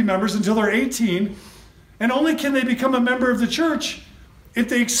want to be members, until they're 18. And only can they become a member of the church if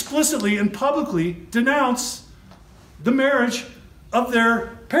they explicitly and publicly denounce the marriage of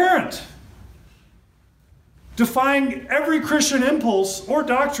their parent. defying every Christian impulse or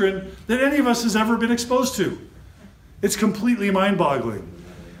doctrine that any of us has ever been exposed to. It's completely mind-boggling.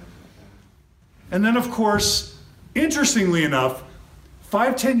 And then, of course, interestingly enough,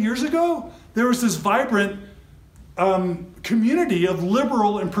 5-10 years ago, there was this vibrant community of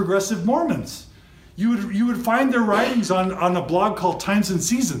liberal and progressive Mormons. You would find their writings on a blog called Times and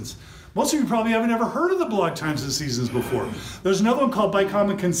Seasons. Most of you probably haven't ever heard of the blog Times and Seasons before. There's another one called By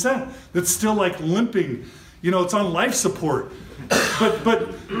Common Consent that's still like limping. You know, it's on life support.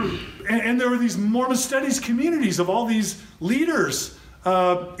 And there were these Mormon studies communities of all these leaders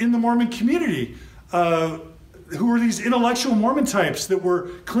in the Mormon community who were these intellectual Mormon types that were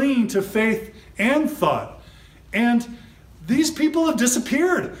clinging to faith and thought. And these people have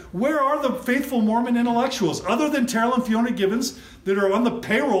disappeared. Where are the faithful Mormon intellectuals? Other than Terrell and Fiona Gibbons that are on the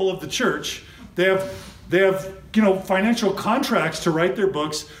payroll of the church, they have financial contracts to write their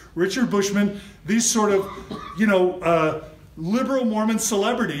books. Richard Bushman, these sort of liberal Mormon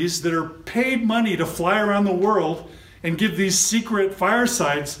celebrities that are paid money to fly around the world and give these secret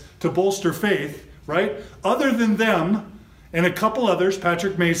firesides to bolster faith, right? Other than them and a couple others,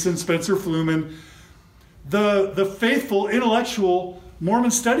 Patrick Mason, Spencer Fluman, the faithful intellectual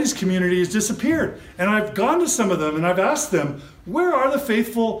Mormon studies community has disappeared. And I've gone to some of them and I've asked them, where are the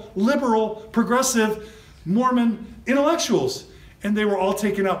faithful, liberal, progressive Mormon intellectuals? And they were all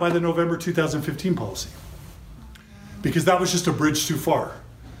taken out by the November 2015 policy, because that was just a bridge too far.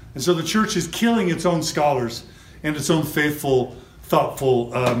 And so the church is killing its own scholars and its own faithful,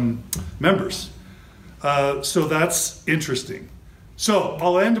 thoughtful members. So that's interesting. So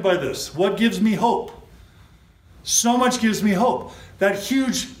I'll end by this. What gives me hope? So much gives me hope. That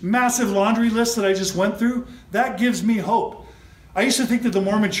huge, massive laundry list that I just went through, that gives me hope. I used to think that the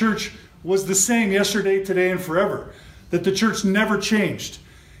Mormon church was the same yesterday, today, and forever. That the church never changed.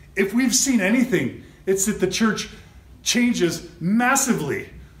 If we've seen anything, it's that the church changes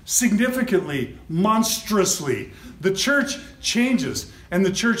massively, significantly, monstrously. The church changes, and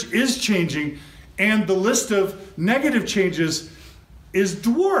the church is changing, and the list of negative changes is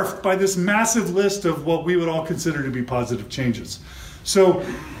dwarfed by this massive list of what we would all consider to be positive changes. So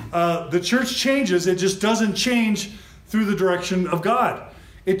the church changes, it just doesn't change through the direction of God.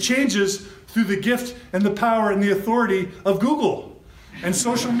 It changes through the gift and the power and the authority of Google and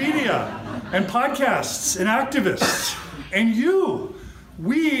social media and podcasts and activists and you.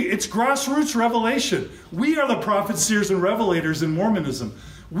 It's grassroots revelation. We are the prophets, seers, and revelators in Mormonism.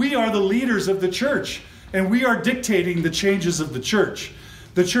 We are the leaders of the church, and we are dictating the changes of the church.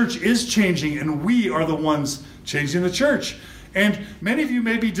 The church is changing, and we are the ones changing the church. And many of you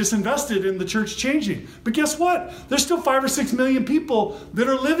may be disinvested in the church changing. But guess what? There's still 5 or 6 million people that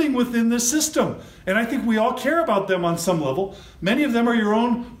are living within this system. And I think we all care about them on some level. Many of them are your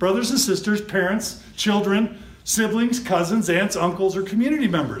own brothers and sisters, parents, children, siblings, cousins, aunts, uncles, or community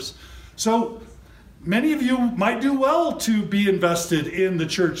members. So many of you might do well to be invested in the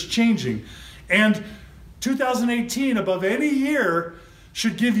church changing. And 2018, above any year,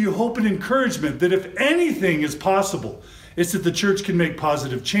 should give you hope and encouragement that if anything is possible, it's that the church can make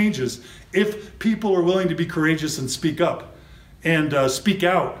positive changes if people are willing to be courageous and speak up and speak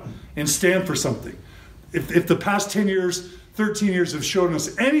out and stand for something. If the past 10 years, 13 years have shown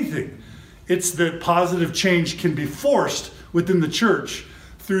us anything, it's that positive change can be forced within the church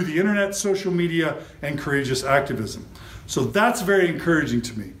through the internet, social media, and courageous activism. So that's very encouraging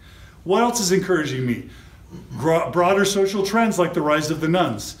to me. What else is encouraging me? Broader social trends like the rise of the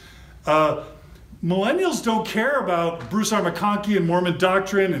nuns. Millennials don't care about Bruce R. McConkie and Mormon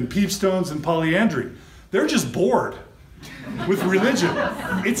doctrine and peepstones and polyandry. They're just bored with religion.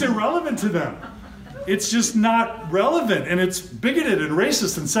 It's irrelevant to them. It's just not relevant, and it's bigoted and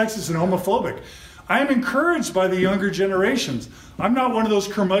racist and sexist and homophobic. I am encouraged by the younger generations. I'm not one of those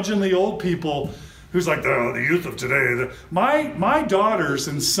curmudgeonly old people who's like, the youth of today. My daughters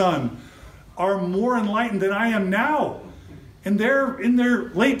and son are more enlightened than I am now. And they're in their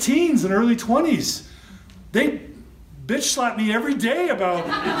late teens and early 20s. They bitch slap me every day about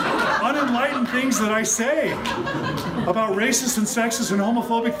unenlightened things that I say, about racist and sexist and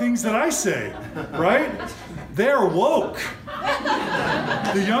homophobic things that I say, right? They're woke.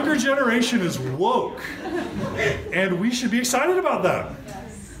 The younger generation is woke. And we should be excited about that.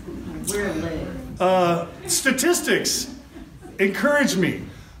 We're lit. Statistics encourage me.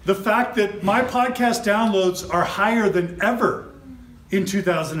 The fact that my podcast downloads are higher than ever in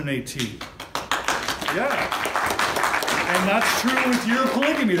 2018. Yeah. And that's true with Your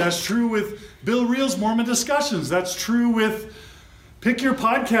Polygamy. That's true with Bill Reel's Mormon Discussions. That's true with Pick Your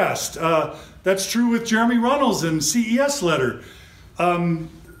Podcast. That's true with Jeremy Runnels and CES Letter.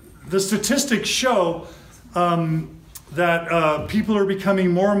 The statistics show that people are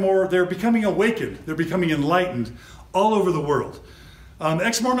becoming more and more, they're becoming awakened, they're becoming enlightened all over the world.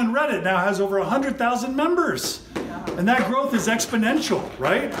 Ex-Mormon Reddit now has over 100,000 members. And that growth is exponential,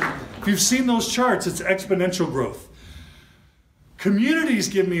 right? If you've seen those charts, it's exponential growth. Communities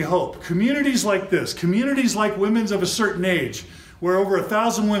give me hope. Communities like this, communities like Women's of a Certain Age, where over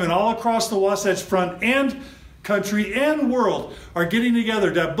 1,000 women all across the Wasatch Front and country and world are getting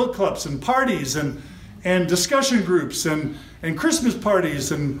together to have book clubs and parties and discussion groups and Christmas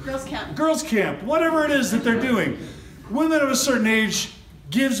parties and girls camp, whatever it is that they're doing. Women of a Certain Age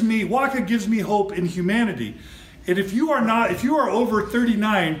Waka gives me hope in humanity. And if you are over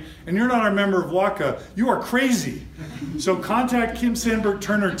 39 and you're not a member of Waka, you are crazy. So contact Kim Sandberg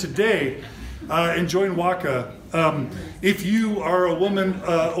Turner today and join Waka if you are a woman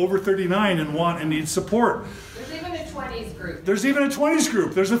over 39 and want and need support. There's even a 20s group. There's even a 20s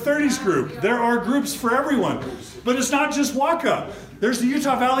group. There's a 30s group. There are groups for everyone. But it's not just Waka. There's the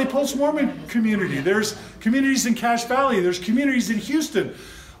Utah Valley Post-Mormon community. There's communities in Cache Valley. There's communities in Houston.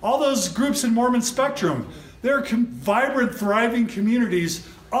 All those groups in Mormon Spectrum. There are vibrant, thriving communities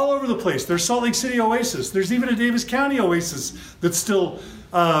all over the place. There's Salt Lake City Oasis. There's even a Davis County Oasis that's still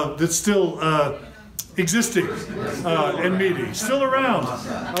existing and meeting, still around.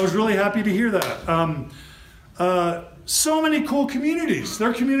 I was really happy to hear that. So many cool communities. There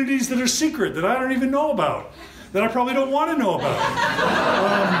are communities that are secret that I don't even know about, that I probably don't want to know about.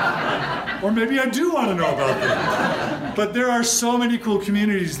 Or maybe I do want to know about them. But there are so many cool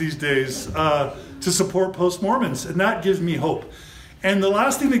communities these days to support post-Mormons, and that gives me hope. And the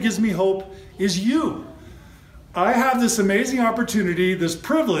last thing that gives me hope is you. I have this amazing opportunity, this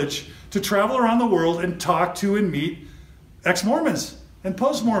privilege, to travel around the world and talk to and meet ex-Mormons and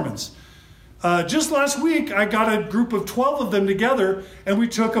post-Mormons. Just last week, I got a group of 12 of them together, and we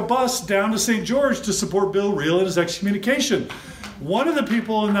took a bus down to St. George to support Bill Reel in his excommunication. One of the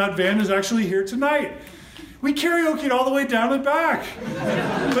people in that van is actually here tonight. We karaoke'd all the way down and back.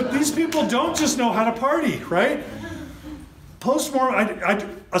 But these people don't just know how to party, right? Post-Mormon,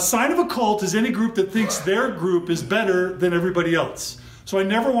 a sign of a cult is any group that thinks their group is better than everybody else. So I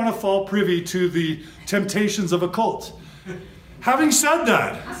never want to fall privy to the temptations of a cult. Having said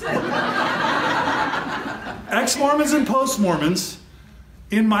that, ex-Mormons and post-Mormons,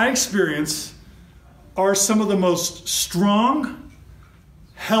 in my experience, are some of the most strong,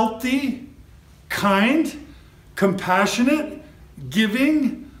 healthy, kind, compassionate,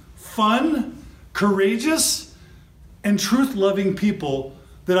 giving, fun, courageous, and truth-loving people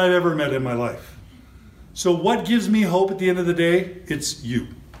that I've ever met in my life. So what gives me hope at the end of the day? It's you.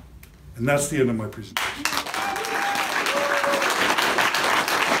 And that's the end of my presentation.